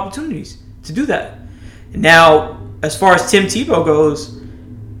multiple opportunities to do that. Now, as far as Tim Tebow goes,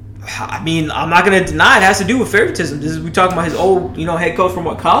 I mean, I'm not going to deny it has to do with favoritism. We talking about his old, head coach from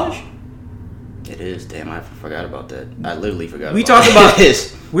what, college? It is. Damn, I forgot about that. I literally forgot. We talking about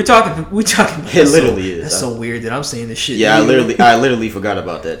this. We talking. It literally is. That's so weird that I'm saying this shit. Yeah, I literally forgot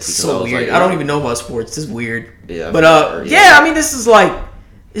about that. So weird. I don't even know about sports. This is weird. Yeah. But I mean, this is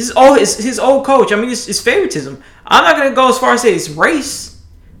his old coach. I mean, it's favoritism. I'm not gonna go as far as say it's race,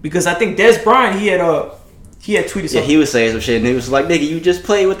 because I think Des Bryant he had tweeted something. Yeah, he was saying some shit, and he was like, "Nigga, you just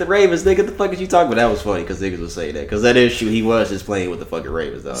played with the Ravens, nigga. The fuck is you talking about?" That was funny because niggas would say that, because that is true. He was just playing with the fucking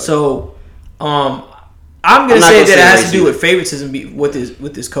Ravens, dog. So, I'm gonna say that it has to do with favoritism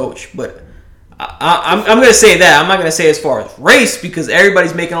with this coach, but I'm gonna say that. I'm not gonna say as far as race, because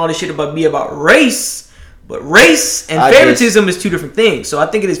everybody's making all this shit about race, but race and favoritism is two different things. So I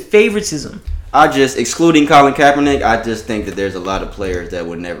think it is favoritism. Excluding Colin Kaepernick, I just think that there's a lot of players that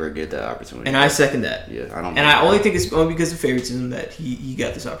would never get that opportunity. And I second that. Yeah, I don't. And I only think it's only because of favoritism that he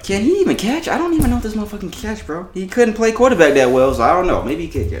got this opportunity. Can he even catch? I don't even know if this motherfucker can catch, bro. He couldn't play quarterback that well, so I don't know. Maybe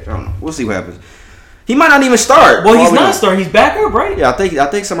he can catch. I don't know. We'll see what happens. He might not even start. Well, he's not starting. He's back up, right? Yeah, I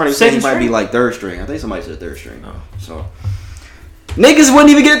think somebody said he might be like third string. I think somebody said third string. Oh. So niggas wouldn't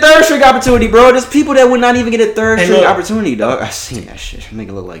even get a third string opportunity, bro. There's people that would not even get a third string opportunity, dog. I seen that shit. Make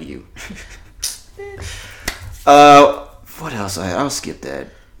it look like you. What else? I'll skip that.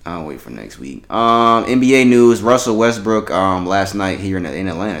 I'll wait for next week. NBA news: Russell Westbrook last night here in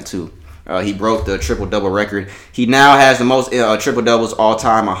Atlanta too. He broke the triple-double record. He now has the most triple-doubles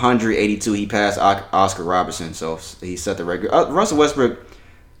all-time, 182. He passed Oscar Robertson, so he set the record. Russell Westbrook,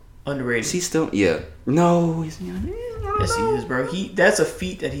 underrated. Is he still? Yeah. No. Yes, he is, bro. That's a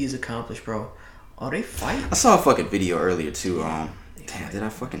feat that he's accomplished, bro. Oh, they fight. I saw a fucking video earlier too. Damn, did I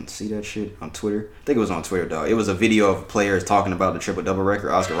fucking see that shit on Twitter? I think it was on Twitter, dog. It was a video of players talking about the triple-double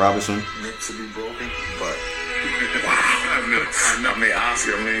record, Oscar Robertson. Meant to be broken, but I mean,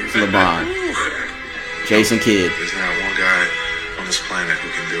 Oscar, LeBron. Jason Kidd. There's not one guy on this planet who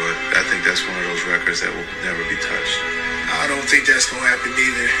can do it. I think that's one of those records that will never be touched. I don't think that's going to happen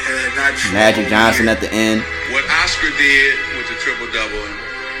either. Magic Johnson at the end. What Oscar did with the triple-double,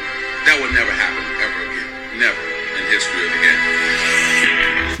 that would never happen ever again. Never in history of the game.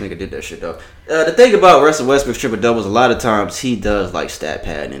 This nigga did that shit, though. The thing about Russell Westbrook's triple-doubles, a lot of times he does, like, stat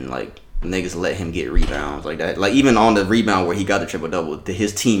pad and, like, niggas let him get rebounds like that. Like even on the rebound where he got the triple double,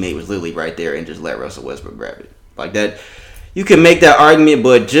 his teammate was literally right there and just let Russell Westbrook grab it like that. You can make that argument,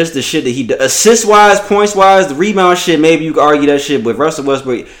 but just the shit that he assist wise, points wise, the rebound shit, maybe you can argue that shit. But Russell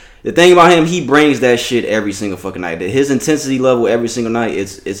Westbrook, the thing about him, he brings that shit every single fucking night. His intensity level every single night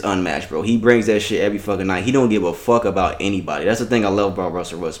is unmatched, bro. He brings that shit every fucking night. He don't give a fuck about anybody. That's the thing I love about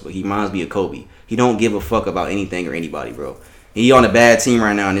Russell Westbrook. He reminds me of Kobe. He don't give a fuck about anything or anybody, bro. He on a bad team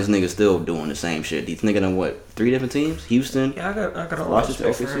right now, and this nigga still doing the same shit. These nigga done what? 3 different teams? Houston? Yeah, I got a lot of Washington,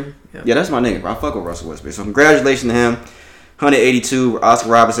 respect for OKC. him. Yeah, that's my nigga, bro. I fuck with Russell Westbrook. So congratulations to him. 182. Oscar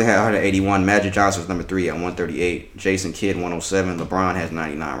Robertson had 181. Magic Johnson was number 3 at 138. Jason Kidd 107. LeBron has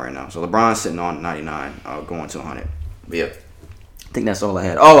 99 right now. So LeBron's sitting on 99, going to 100. But yeah, I think that's all I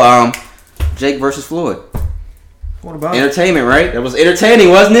had. Oh, Jake versus Floyd. What about Entertainment, right? That was entertaining,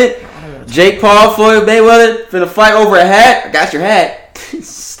 wasn't it? Jake Paul, Floyd Mayweather finna fight over a hat. I got your hat.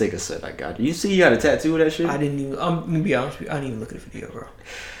 Sticker said I got you. You see, you got a tattoo of that shit. I didn't even. I'm gonna be honest with you. I didn't even look at the video, bro.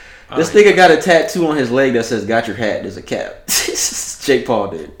 This nigga got a tattoo on his leg that says "Got your hat." There's a cap. Jake Paul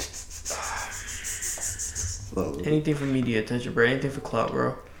did. Anything for media attention, bro. Anything for clout,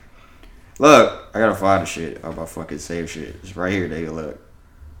 bro. Look, I gotta find the shit. I'm about to fucking save shit. It's right here, nigga. Look.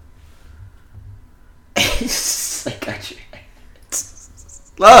 I got your hat.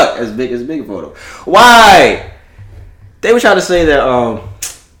 Look, it's big. It's a big photo. Why? They were trying to say that.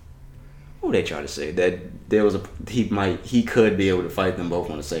 What were they trying to say? That there was he could be able to fight them both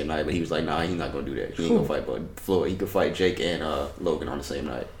on the same night, but he was like, nah, he's not gonna do that. He ain't gonna fight but Floyd. He could fight Jake and Logan on the same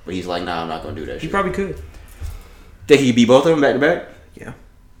night, but he's like, nah, I'm not gonna do that. He shit. probably could. Think he could beat both of them back to back? Yeah.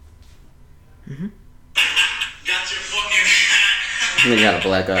 Got your fucking hat. Nigga got a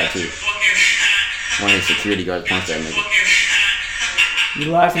black eye Got too. your fucking hat. One of his security guards punched that nigga. Fucking hat.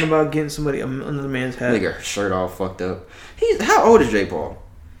 You laughing about getting somebody under the man's hat? Nigga shirt all fucked up. How old is Jake Paul?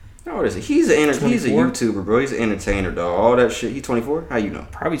 How old is he? He's a 24? YouTuber, bro. He's an entertainer, dog. All that shit. He's 24? How you know?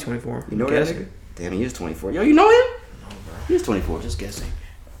 Probably 24. You know I'm that guessing. nigga? Damn, he is 24. Yo, you know him? No, bro. He's 24. Just guessing.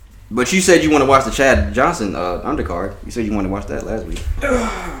 But you said you want to watch the Chad Johnson undercard. You said you wanted to watch that last week. I don't know.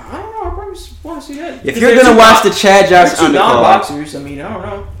 I probably want to see that. If you're gonna watch the Chad Johnson undercard, non-boxers. I mean, I don't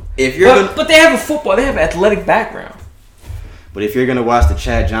know. if you're gonna, But they have a football. They have an athletic background. but if you're gonna watch the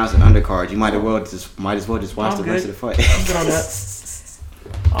Chad Johnson undercard, you might as well just watch the rest of the fight. I'm good on that.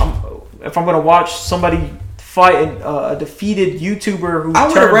 If I'm gonna watch somebody fight a defeated YouTuber who I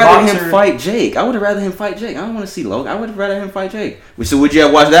would have turned rather boxer, him fight Jake. I would have rather him fight Jake. I don't want to see Logan. I would have rather him fight Jake. So would you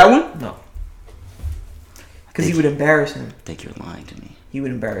have watched that one? No, because he would embarrass him. I think you're lying to me. He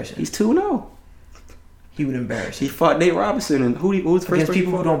would embarrass him. He's 2-0. He would embarrass He him fought Nate Robinson and who's first against person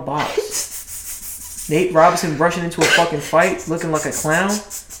people he who fought? don't box. Nate Robinson rushing into a fucking fight, looking like a clown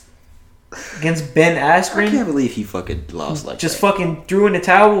against Ben I Askren. can't believe he fucking lost like Just that. fucking threw in the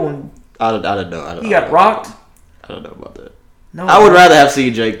towel and I don't know. he got rocked. I don't know about that. No, I would rather have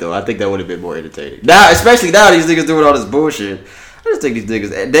seen Jake though. I think that would have been more entertaining. Now, especially now these niggas doing all this bullshit. I just think these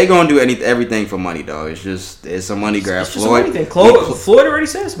niggas they gonna do everything for money, dog. It's a money grab. It's just Floyd, a money thing. Floyd already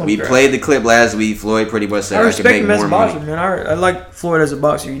said it's money we grab. played the clip last week. Floyd pretty much said I I, can respect make him as more a boxer, money. man. I like Floyd as a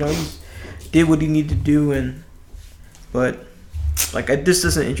boxer. You know, he did what he needed to do, but like this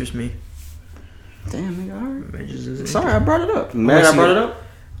doesn't interest me. Damn, nigga, all right. It just doesn't Sorry, I interest brought it up. wanna Mad I see brought it. it up. me.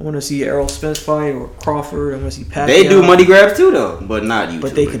 I want to see Errol Spence fight or Crawford. I want to see Pacquiao. They do money grabs too, though, but not YouTube.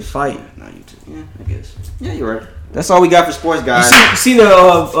 But they can fight. Not YouTube. Yeah, I guess. Yeah, you're right. That's all we got for sports, guys. You see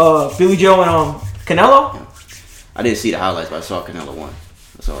the Billy Joe and Canelo? I didn't see the highlights, but I saw Canelo won.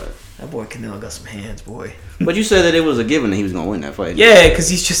 I saw that. That boy Canelo got some hands, boy. But you said that it was a given that he was gonna win that fight. Yeah, because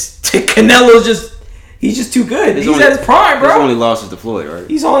he's just he's just too good. He's at his prime, His bro. only loss is to Floyd, right?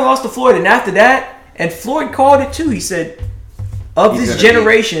 He's only lost to Floyd, and after that, and Floyd called it too. He said, "Of He's this gonna be-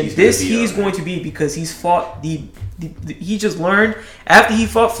 generation, he's gonna this be he's on going that. to be because he's fought the he just learned after he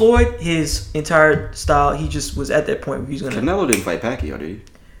fought Floyd, his entire style. He just was at that point where he's gonna. Canelo didn't fight Pacquiao, did he?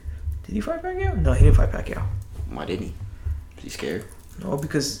 Did he fight Pacquiao? No, he didn't fight Pacquiao. Why didn't he? Was he scared? No,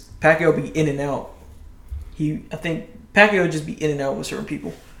 because Pacquiao be in and out. I think Pacquiao would just be in and out with certain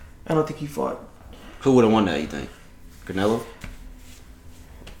people. I don't think he fought. Who would have won that? You think? Canelo?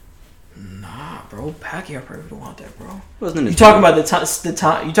 Nah, bro. Pacquiao probably would want that, bro. Wasn't in You his talking about the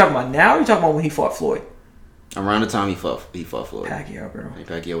time? You talking about now? Or you talking about when he fought Floyd? around the time he fought Floyd? Pacquiao, bro. Think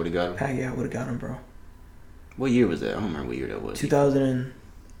Pacquiao would have got him. Pacquiao would have got him, bro. What year was that? I don't remember what year that was.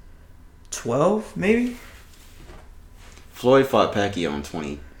 2012, maybe. Floyd fought Pacquiao in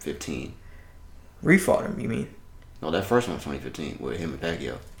 2015. Refought him, you mean? No, that first one was 2015 with him and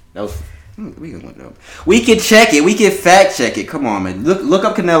Pacquiao. That was. We can look it up. We can check it. We can fact check it. Come on, man. Look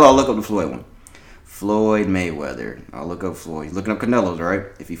up Canelo. I'll look up the Floyd one. Floyd Mayweather. I'll look up Floyd. He's looking up Canelo's, right?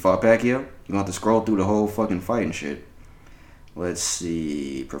 If he fought Pacquiao, you're gonna have to scroll through the whole fucking fight and shit. Let's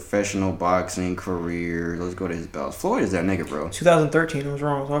see. Professional boxing career. Let's go to his belts. Floyd is that nigga, bro. 2013. I was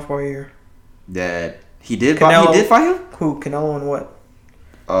wrong. It was off by a year. That he did fight him? Who? Canelo and what?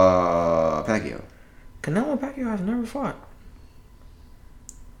 Pacquiao. Canelo and Pacquiao have never fought.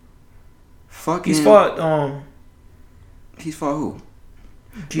 Fucking. He's fought. He's fought who?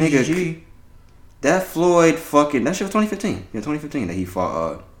 GGG. Nigga, that Floyd fucking. That shit was 2015. Yeah, 2015 that he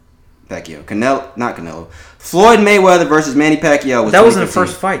fought Pacquiao. Not Canelo. Floyd Mayweather versus Manny Pacquiao was. That wasn't the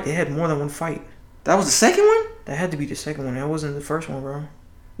first fight. They had more than one fight. That was the second one? That had to be the second one. That wasn't the first one, bro.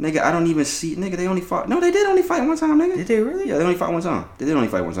 Nigga, I don't even see. Nigga, they only fought. No, they did only fight one time, nigga. Did they really? Yeah, they only fought one time. They did only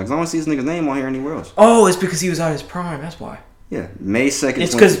fight one time. Because I don't see this nigga's name on here anywhere else. Oh, it's because he was out of his prime. That's why. Yeah, May 2nd.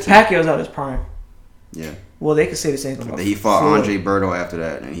 It's because Pacquiao's out of his prime. Yeah. Well, they could say the same thing. He fought Andre Berto after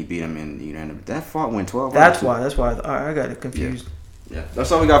that, and he beat him in the unanimous. That fought went 12 rounds. That's why I got it confused. Yeah,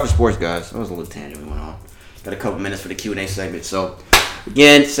 that's all we got for sports, guys. That was a little tangent we went on. Got a couple minutes for the Q&A segment. So,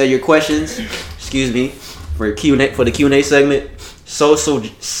 again, say your questions. Excuse me for the Q&A segment.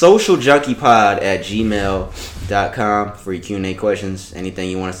 socialjunkiepod@gmail.com for your Q&A questions. Anything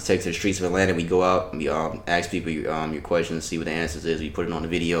you want us to take to the streets of Atlanta, we go out and we ask people your questions, see what the answers is. We put it on the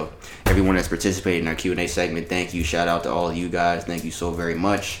video. Everyone that's participated in our Q&A segment, thank you. Shout out to all of you guys. Thank you so very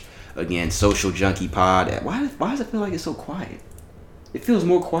much. Again, Social Junkie Pod. Why does it feel like it's so quiet? It feels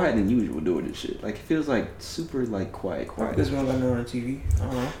more quiet than usual doing this shit. Like, it feels like super, like, quiet. Because we don't got no on TV. I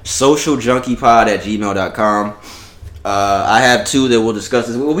don't know. socialjunkiepod@gmail.com. I have two that we'll discuss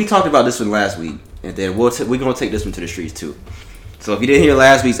this. Well, we talked about this one last week, and then we're going to take this one to the streets, too. So, if you didn't hear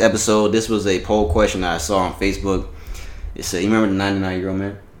last week's episode, this was a poll question that I saw on Facebook. It said, you remember the 99-year-old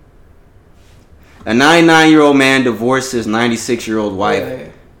man? A 99-year-old man divorced his 96-year-old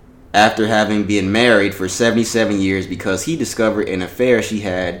wife after having been married for 77 years because he discovered an affair she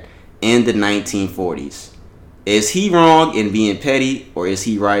had in the 1940s. Is he wrong in being petty, or is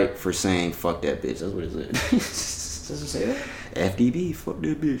he right for saying, fuck that bitch? That's what it said. Does it say that? FDB, fuck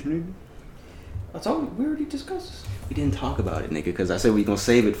that bitch, nigga. That's all we already discussed this. We didn't talk about it, nigga, because I said we gonna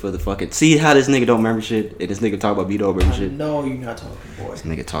save it for the fucking... See how this nigga don't remember shit? And this nigga talk about Beto remember shit? No, you're not talking, boy. This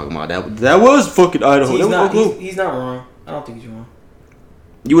nigga talking about that. That was fucking Idaho. He's not wrong. I don't think he's wrong.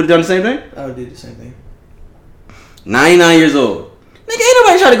 You would have done the same thing? I would do the same thing. 99 years old. Nigga, ain't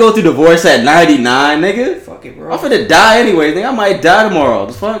nobody trying to go through divorce at 99, nigga. Fuck it, bro. I'm finna die anyway, nigga. I might die tomorrow.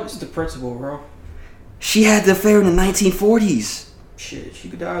 The fuck? It's the principle, bro. She had the affair in the 1940s. Shit, she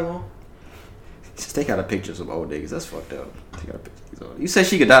could die alone. Just take out a picture of some old niggas. That's fucked up. Take out a picture of these old. You said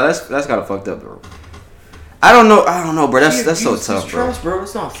she could die. That's kind of fucked up, bro. I don't know, bro. That's so tough, bro. Trust, bro.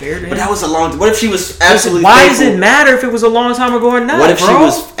 It's not fair to him. But that was a long. What if she was absolutely? Why faithful? does it matter if it was a long time ago or not? What if bro? she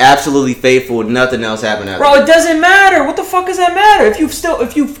was absolutely faithful? Nothing else happened after. Bro, it doesn't matter. What the fuck does that matter? If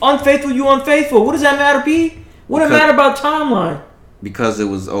you unfaithful, you unfaithful. What does that matter, P? What does it matter about timeline? Because it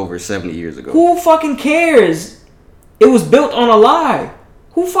was over 70 years ago. Who fucking cares? It was built on a lie.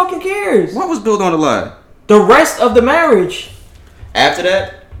 Who fucking cares? What was built on a lie? The rest of the marriage. After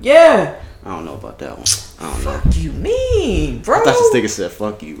that? Yeah. I don't know about that one. I don't know. What do you mean, bro? I thought this nigga said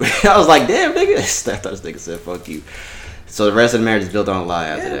fuck you. I was like, damn, nigga. I thought this nigga said fuck you. So the rest of the marriage is built on a lie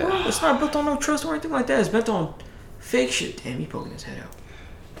after that. Bro, it's not built on no trust or anything like that. It's built on fake shit. Damn, he poking his head out.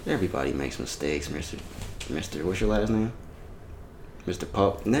 Everybody makes mistakes, Mr. What's your last name? Mr.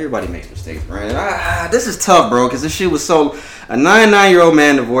 Pup. And everybody makes mistakes, right? This is tough, bro, because this shit was so... A 99-year-old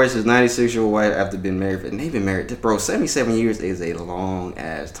man divorced his 96-year-old wife after being married. And they've been married... Bro, 77 years is a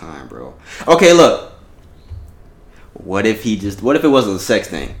long-ass time, bro. Okay, look. What if it wasn't a sex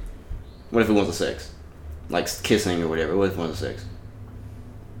thing? What if it wasn't sex? Like kissing or whatever. What if it wasn't sex?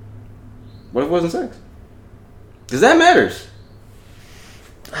 What if it wasn't sex? Because that matters.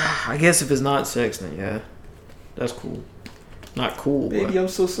 I guess if it's not sex, then yeah. That's cool. Not cool, Baby, but... I'm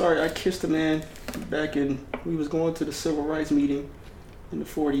so sorry. I kissed a man back in... We was going to the civil rights meeting in the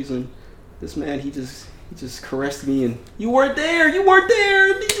 40s, and this man, he just caressed me, and you weren't there. He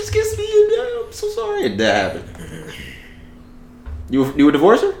just kissed me, and I'm so sorry. And that happened. You would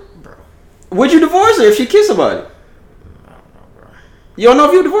divorce her? Bro. Would you divorce her if she kissed somebody? I don't know, bro. You don't know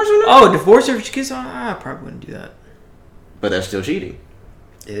if you would divorce her or not? Oh, divorce her if she kissed her? I probably wouldn't do that. But that's still cheating.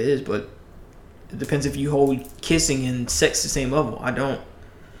 It is, but... It depends if you hold kissing and sex the same level. I don't.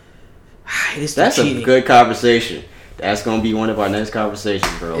 That's cheating. A good conversation. That's gonna be one of our next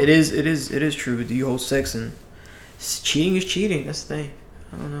conversations, bro. It is true. Do you hold sex and cheating is cheating? That's the thing.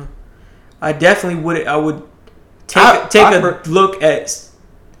 I don't know. I definitely would. I would take a look at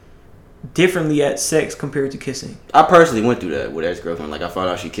differently at sex compared to kissing? I personally went through that with ex-girlfriend. Like, I found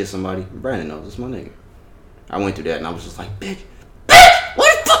out she kissed somebody. Brandon knows, it's my nigga. I went through that and I was just like, bitch,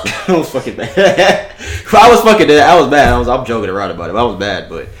 what the fuck? I was fucking bad. I was fucking bad. I was bad. I'm joking around about it. I was bad,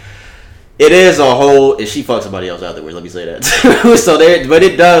 but it is a whole. If she fucks somebody else afterwards, let me say that. So there, but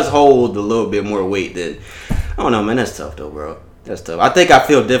it does hold a little bit more weight than. I don't know, man. That's tough though, bro. That's tough. I think I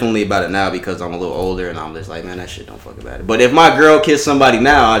feel differently about it now because I'm a little older and I'm just like, man, that shit don't fucking matter. But if my girl kissed somebody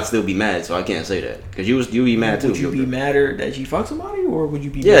now, I'd still be mad. So I can't say that because you be mad too. Would you be madder that she fucked somebody, or would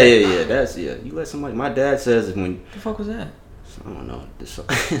you be? Yeah. That's You let somebody. My dad says when. What the fuck was that? I don't know. It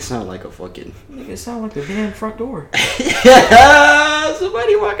sounds like a fucking. Nigga, it sound like the damn front door. Yeah,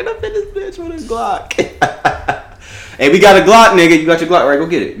 somebody walking up in this bitch with a Glock. Hey, we got a Glock, nigga. You got your Glock, right? Go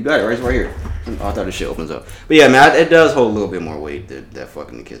get it. You got it, right? It's right here. Oh, I thought this shit opens up. But yeah, man, it does hold a little bit more weight, that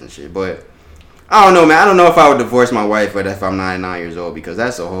fucking the kiss and shit. But I don't know, man. I don't know if I would divorce my wife if I'm 99 years old because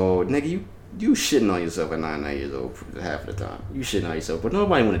that's a whole nigga. You shitting on yourself at 99 years old half of the time. You shitting on yourself, but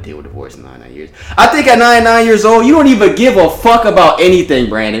nobody want to deal with divorce in 99 years. I think at 99 years old, you don't even give a fuck about anything,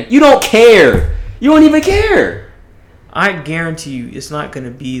 Brandon. You don't care. You don't even care. I guarantee you, it's not gonna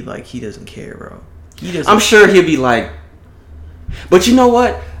be like he doesn't care, bro. He doesn't. I'm sure he'll be like, but you know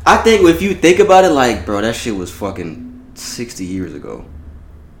what? I think if you think about it, like, bro, that shit was fucking 60 years ago.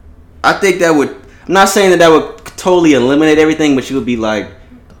 I think that would. I'm not saying that would totally eliminate everything, but you would be like.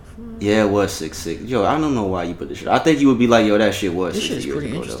 Yeah, it was 6'6". Yo, I don't know why you put this shit. I think you would be like, yo, that shit was 60 years ago. This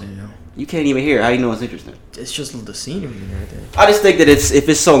shit's pretty interesting, though. You can't even hear it. How you know it's interesting? It's just the scenery and everything. I just think that if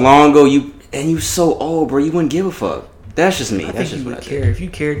it's so long ago, you so old, bro, you wouldn't give a fuck. That's just me. I think you would care. If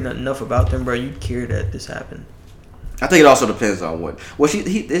you cared enough about them, bro, you'd care that this happened. I think it also depends on what. Well,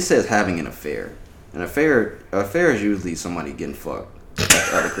 it says having an affair. An affair is usually somebody getting fucked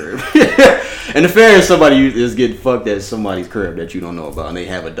at a crib. An affair is somebody is getting fucked at somebody's crib that you don't know about, and they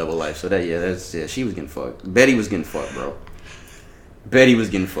have a double life. So she was getting fucked. Betty was getting fucked, bro. Betty was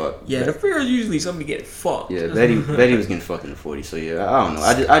getting fucked. Yeah, the affair is usually somebody getting fucked. Yeah, Betty was getting fucked in the 40s. So yeah, I don't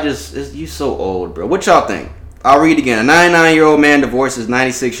know. You so old, bro. What y'all think? I'll read again. A 99-year-old man divorces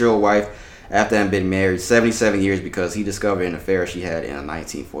 96-year-old wife after having been married 77 years because he discovered an affair she had in the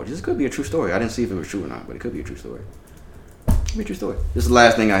 1940s. This could be a true story. I didn't see if it was true or not, but it could be a true story. Could be a true story. This is the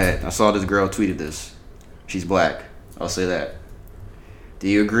last thing I had. I saw this girl tweeted this. She's black. I'll say that. Do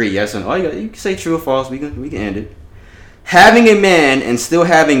you agree? Yes or no? You can say true or false. We can end it. Having a man and still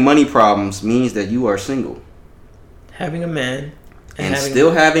having money problems means that you are single. Having a man and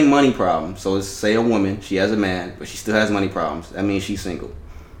still having money problems. So let's say a woman, she has a man, but she still has money problems. That means she's single.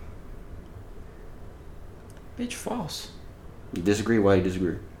 Bitch, false. You disagree? Why you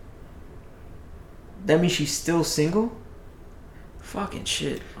disagree? That means she's still single? Fucking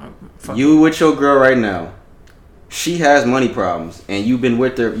shit. You with your girl right now. She has money problems, and you've been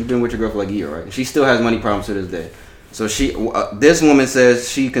with your girl for like a year, right? She still has money problems to this day. So this woman says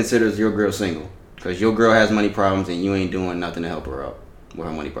she considers your girl single because your girl has money problems and you ain't doing nothing to help her out with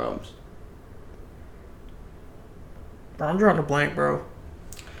her money problems. Bro, I'm drawing a blank, bro.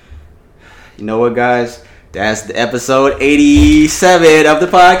 You know what, guys? That's the episode 87 of the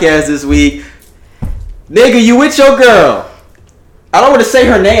podcast this week. Nigga, you with your girl. I don't want to say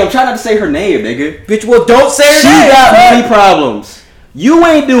her name. I'm trying not to say her name, nigga. Bitch, well, don't say her name. She got money problems. You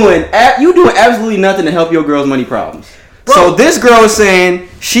ain't doing absolutely nothing to help your girl's money problems. Bro. So this girl is saying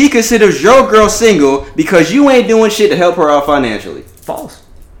she considers your girl single because you ain't doing shit to help her out financially. False.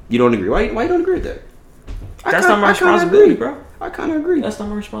 You don't agree? Why you don't agree with that? That's not my responsibility, bro. I kind of agree. That's not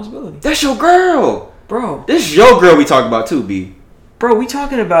my responsibility. That's your girl. Bro. This is your girl we talk about too, B. Bro, we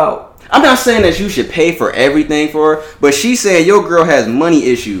talking about... I'm not saying that you should pay for everything for her, but she's saying your girl has money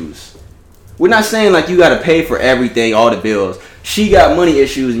issues. We're not saying like you got to pay for everything, all the bills. She got money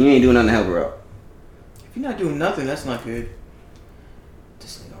issues and you ain't doing nothing to help her out. If you're not doing nothing, that's not good.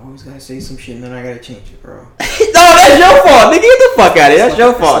 This nigga always gotta say some shit and then I gotta change it, bro. No, that's your fault. Nigga, get the fuck out of here. That's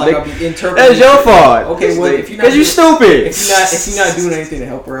your fault, nigga. That's your fault. Okay, well, if you're not... Because you stupid. If you're not doing anything to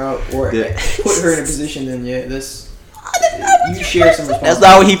help her out or put her in a position, then yeah, that's... You share some responsibility. That's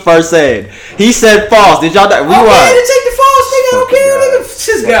not what he first said. He said false. Did y'all not rewind? Okay, to take the false, nigga. I don't care. Nigga,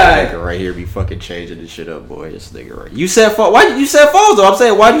 this guy. Nigga right here be fucking changing this shit up, boy. This nigga right. You said false. Why you said false though? I'm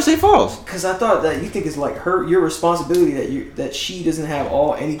saying why'd you say false? Because I thought that you think it's like your responsibility that she doesn't have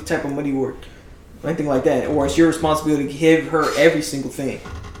any type of money or anything like that, or it's your responsibility to give her every single thing.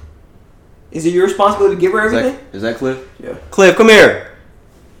 Is it your responsibility to give her everything? Is that Cliff? Yeah. Cliff, come here.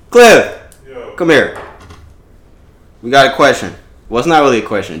 Cliff, Yo. Come here. We got a question. Well, it's not really a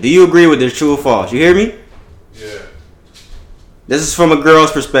question. Do you agree with this, true or false? You hear me? Yeah. This is from a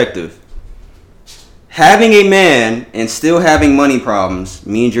girl's perspective. having a man and still having money problems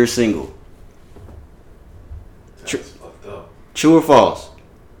means you're single. That's fucked up. True or false?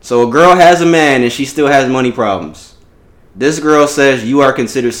 So a girl has a man and she still has money problems. This girl says you are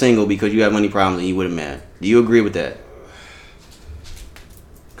considered single because you have money problems and you with a man. Do you agree with that?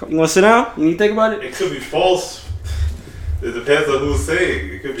 You want to sit down? You need to think about it? It could be false. It depends on who's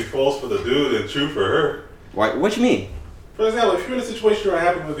saying. It could be false for the dude and true for her. Why? What you mean? For example, if you're in a situation you're not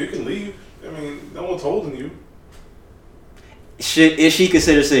happy with, you can leave. I mean, no one's holding you. Is she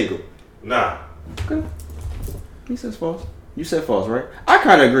considered single? Nah. Okay. He says false. You said false, right? I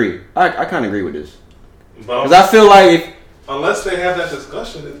kind of agree. I kind of agree with this. Because I feel like if... Unless they have that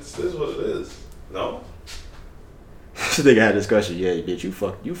discussion, it is what it is. No? This nigga had a discussion. Yeah, bitch, you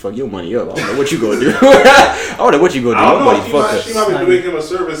fuck your money up. I don't know what you gonna do. I don't know what you gonna do. I don't know. She might be doing him a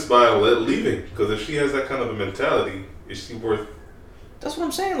service by leaving. Because if she has that kind of a mentality, is she worth... That's what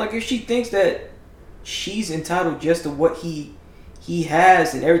I'm saying. Like, if she thinks that she's entitled just to what he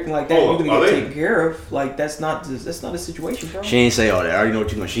has and everything like that, you're gonna get taken care of. Like, that's not a situation, bro. She ain't say all that. I already know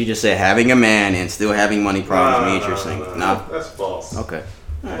what you mean. She just said having a man and still having money problems means you're single. Nah. That's false. Okay.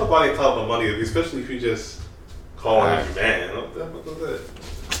 Right. Nobody talking about money, especially if you just call him your man. What the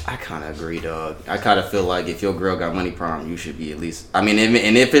I kind of agree, dog. I kind of feel like if your girl got money problems, you should be at least. I mean,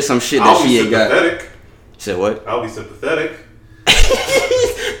 and if it's some shit that she ain't got. You said what? I'll be sympathetic.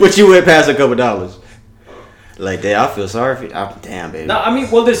 But you went past a couple dollars. Like that, I feel sorry for you. Damn, baby. No, I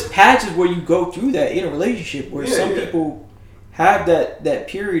mean, well, there's patches where you go through that in a relationship where some people have that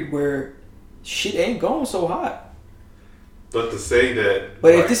period where shit ain't going so hot. But to say that...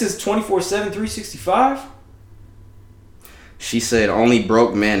 But if this is 24/7, 365... She said, only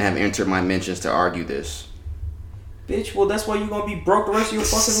broke men have entered my mentions to argue this. Bitch, well, that's why you're going to be broke the rest of your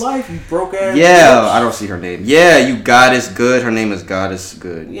fucking life, you broke ass. Yeah, I don't see her name. Yeah, you Goddess Good. Her name is Goddess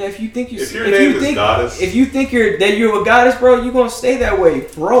Good. Yeah, if you think you're... If your name is Goddess... If you think you're a goddess, bro, you're going to stay that way,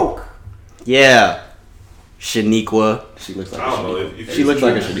 broke. Yeah. Shaniqua. She looks like I don't know. She looks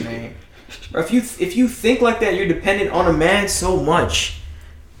like a Shaniqua. If you think like that, you're dependent on a man so much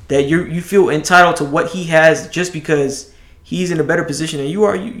that you feel entitled to what he has just because he's in a better position than you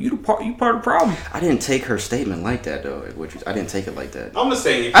are. You part of the problem. I didn't take her statement like that though. I didn't take it like that. I'm just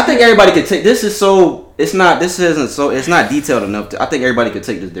saying. I think everybody could take this. It's not detailed enough. I think everybody could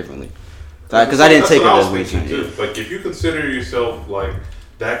take this differently. Because I didn't take it as weak. Like if you consider yourself like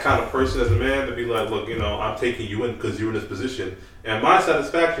that kind of person as a man, to be like, look, I'm taking you in because you're in this position, and my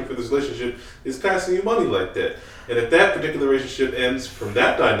satisfaction for this relationship is passing you money like that. And if that particular relationship ends from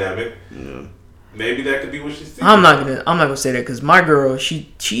that dynamic, maybe that could be what she's thinking. I'm not gonna say that because my girl,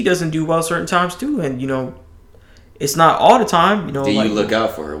 she doesn't do well certain times too, and it's not all the time. Do you look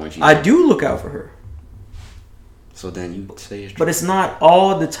out for her when she? I do look out for her. So then you say it's true. But it's not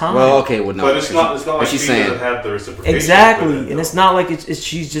all the time. Well, okay, well no. But it's not like she's she saying doesn't have the reciprocation. Exactly, and it's not like it's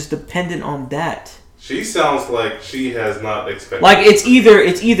she's just dependent on that. She sounds like she has not expected. Like it's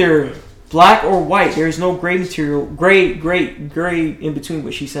either black or white. There's no gray material, gray in between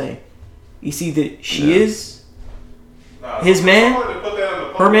what she's saying. You see that she is his man,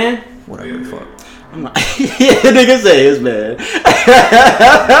 her man, whatever the fuck. Nigga say his man.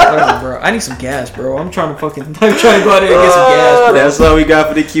 Whatever, bro. I need some gas, bro. I'm trying to go out there and get some gas, bro. That's all we got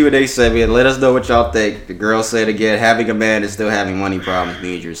for the Q&A segment. Let us know what y'all think. The girl said again, having a man and still having money problems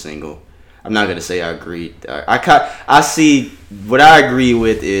means you're single. I'm not gonna say I agree. I see what I agree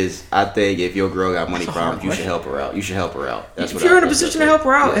with is I think if your girl got money problems, you should help her out. That's if you're in a position to help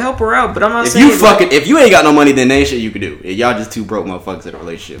her out, help her out. But I'm not if saying if you ain't got no money, then there ain't shit you can do. Y'all just two broke motherfuckers in a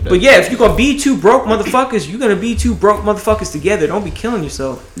relationship. But yeah, if you're gonna be two broke motherfuckers, you're gonna be two broke motherfuckers together. Don't be killing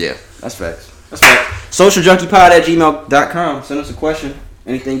yourself. Yeah, that's facts. SocialJunkiePod@gmail.com. Send us a question.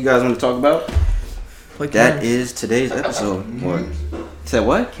 Anything you guys want to talk about? That is today's episode. What? Said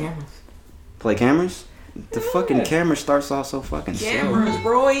what? Cameras. Play cameras? The fucking camera starts off so fucking slow. Cameras,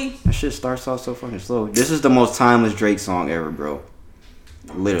 bro. That shit starts off so fucking slow. This is the most timeless Drake song ever, bro.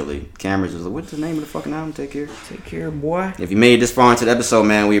 Literally. Cameras is what's the name of the fucking album? Take care. Take care, boy. If you made it this far into the episode,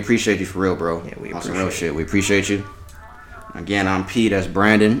 man, we appreciate you for real, bro. Yeah, we appreciate some real shit. We appreciate you. Again, I'm P. That's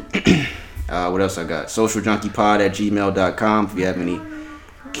Brandon. What else I got? SocialJunkiePod@gmail.com if you have any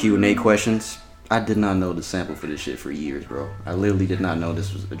Q&A questions. I did not know the sample for this shit for years, bro. I literally did not know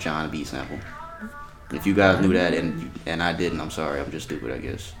this was a John B sample. If you guys knew that and I didn't, I'm sorry. I'm just stupid, I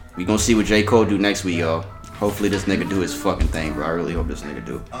guess. We gonna see what J. Cole do next week, y'all. Hopefully this nigga do his fucking thing, bro. I really hope this nigga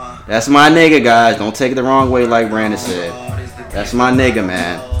do. That's my nigga, guys. Don't take it the wrong way like Brandon said. That's my nigga,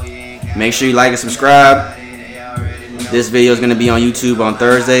 man. Make sure you like and subscribe. This video is going to be on YouTube on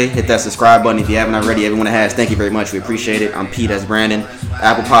Thursday. Hit that subscribe button if you haven't already. Everyone that has, thank you very much. We appreciate it. I'm Pete, that's Brandon.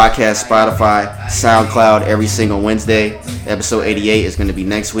 Apple Podcasts, Spotify, SoundCloud every single Wednesday. Episode 88 is going to be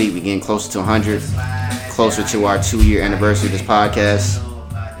next week. We're getting closer to 100. Closer to our 2-year anniversary of this podcast.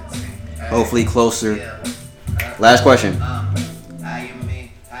 Hopefully closer. Last question.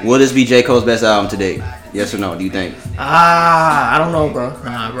 Will this be J. Cole's best album to date? Yes or no? Do you think? I don't know, bro.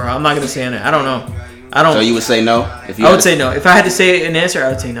 Nah, bro. I'm not gonna say it. I don't know. So you would say no? I would say no. If I had to say an answer, I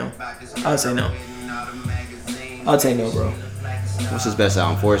would say no. I would say no. I'd say no, bro. What's his best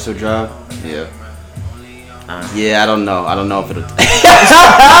album? Forest Hill Drive? Yeah. Yeah, I don't know. I don't know if it'll.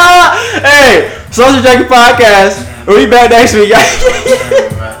 Hey, Social Junkie Podcast. We'll be back next week, guys.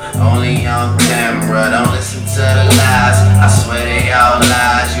 Only on camera, don't listen to the lies. I swear they all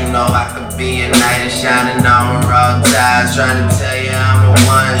lies. You know I could be a knight and shining on raw ties. Trying to tell you I'm the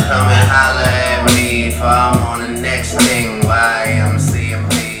one, come and holler at me. If I'm on the next thing,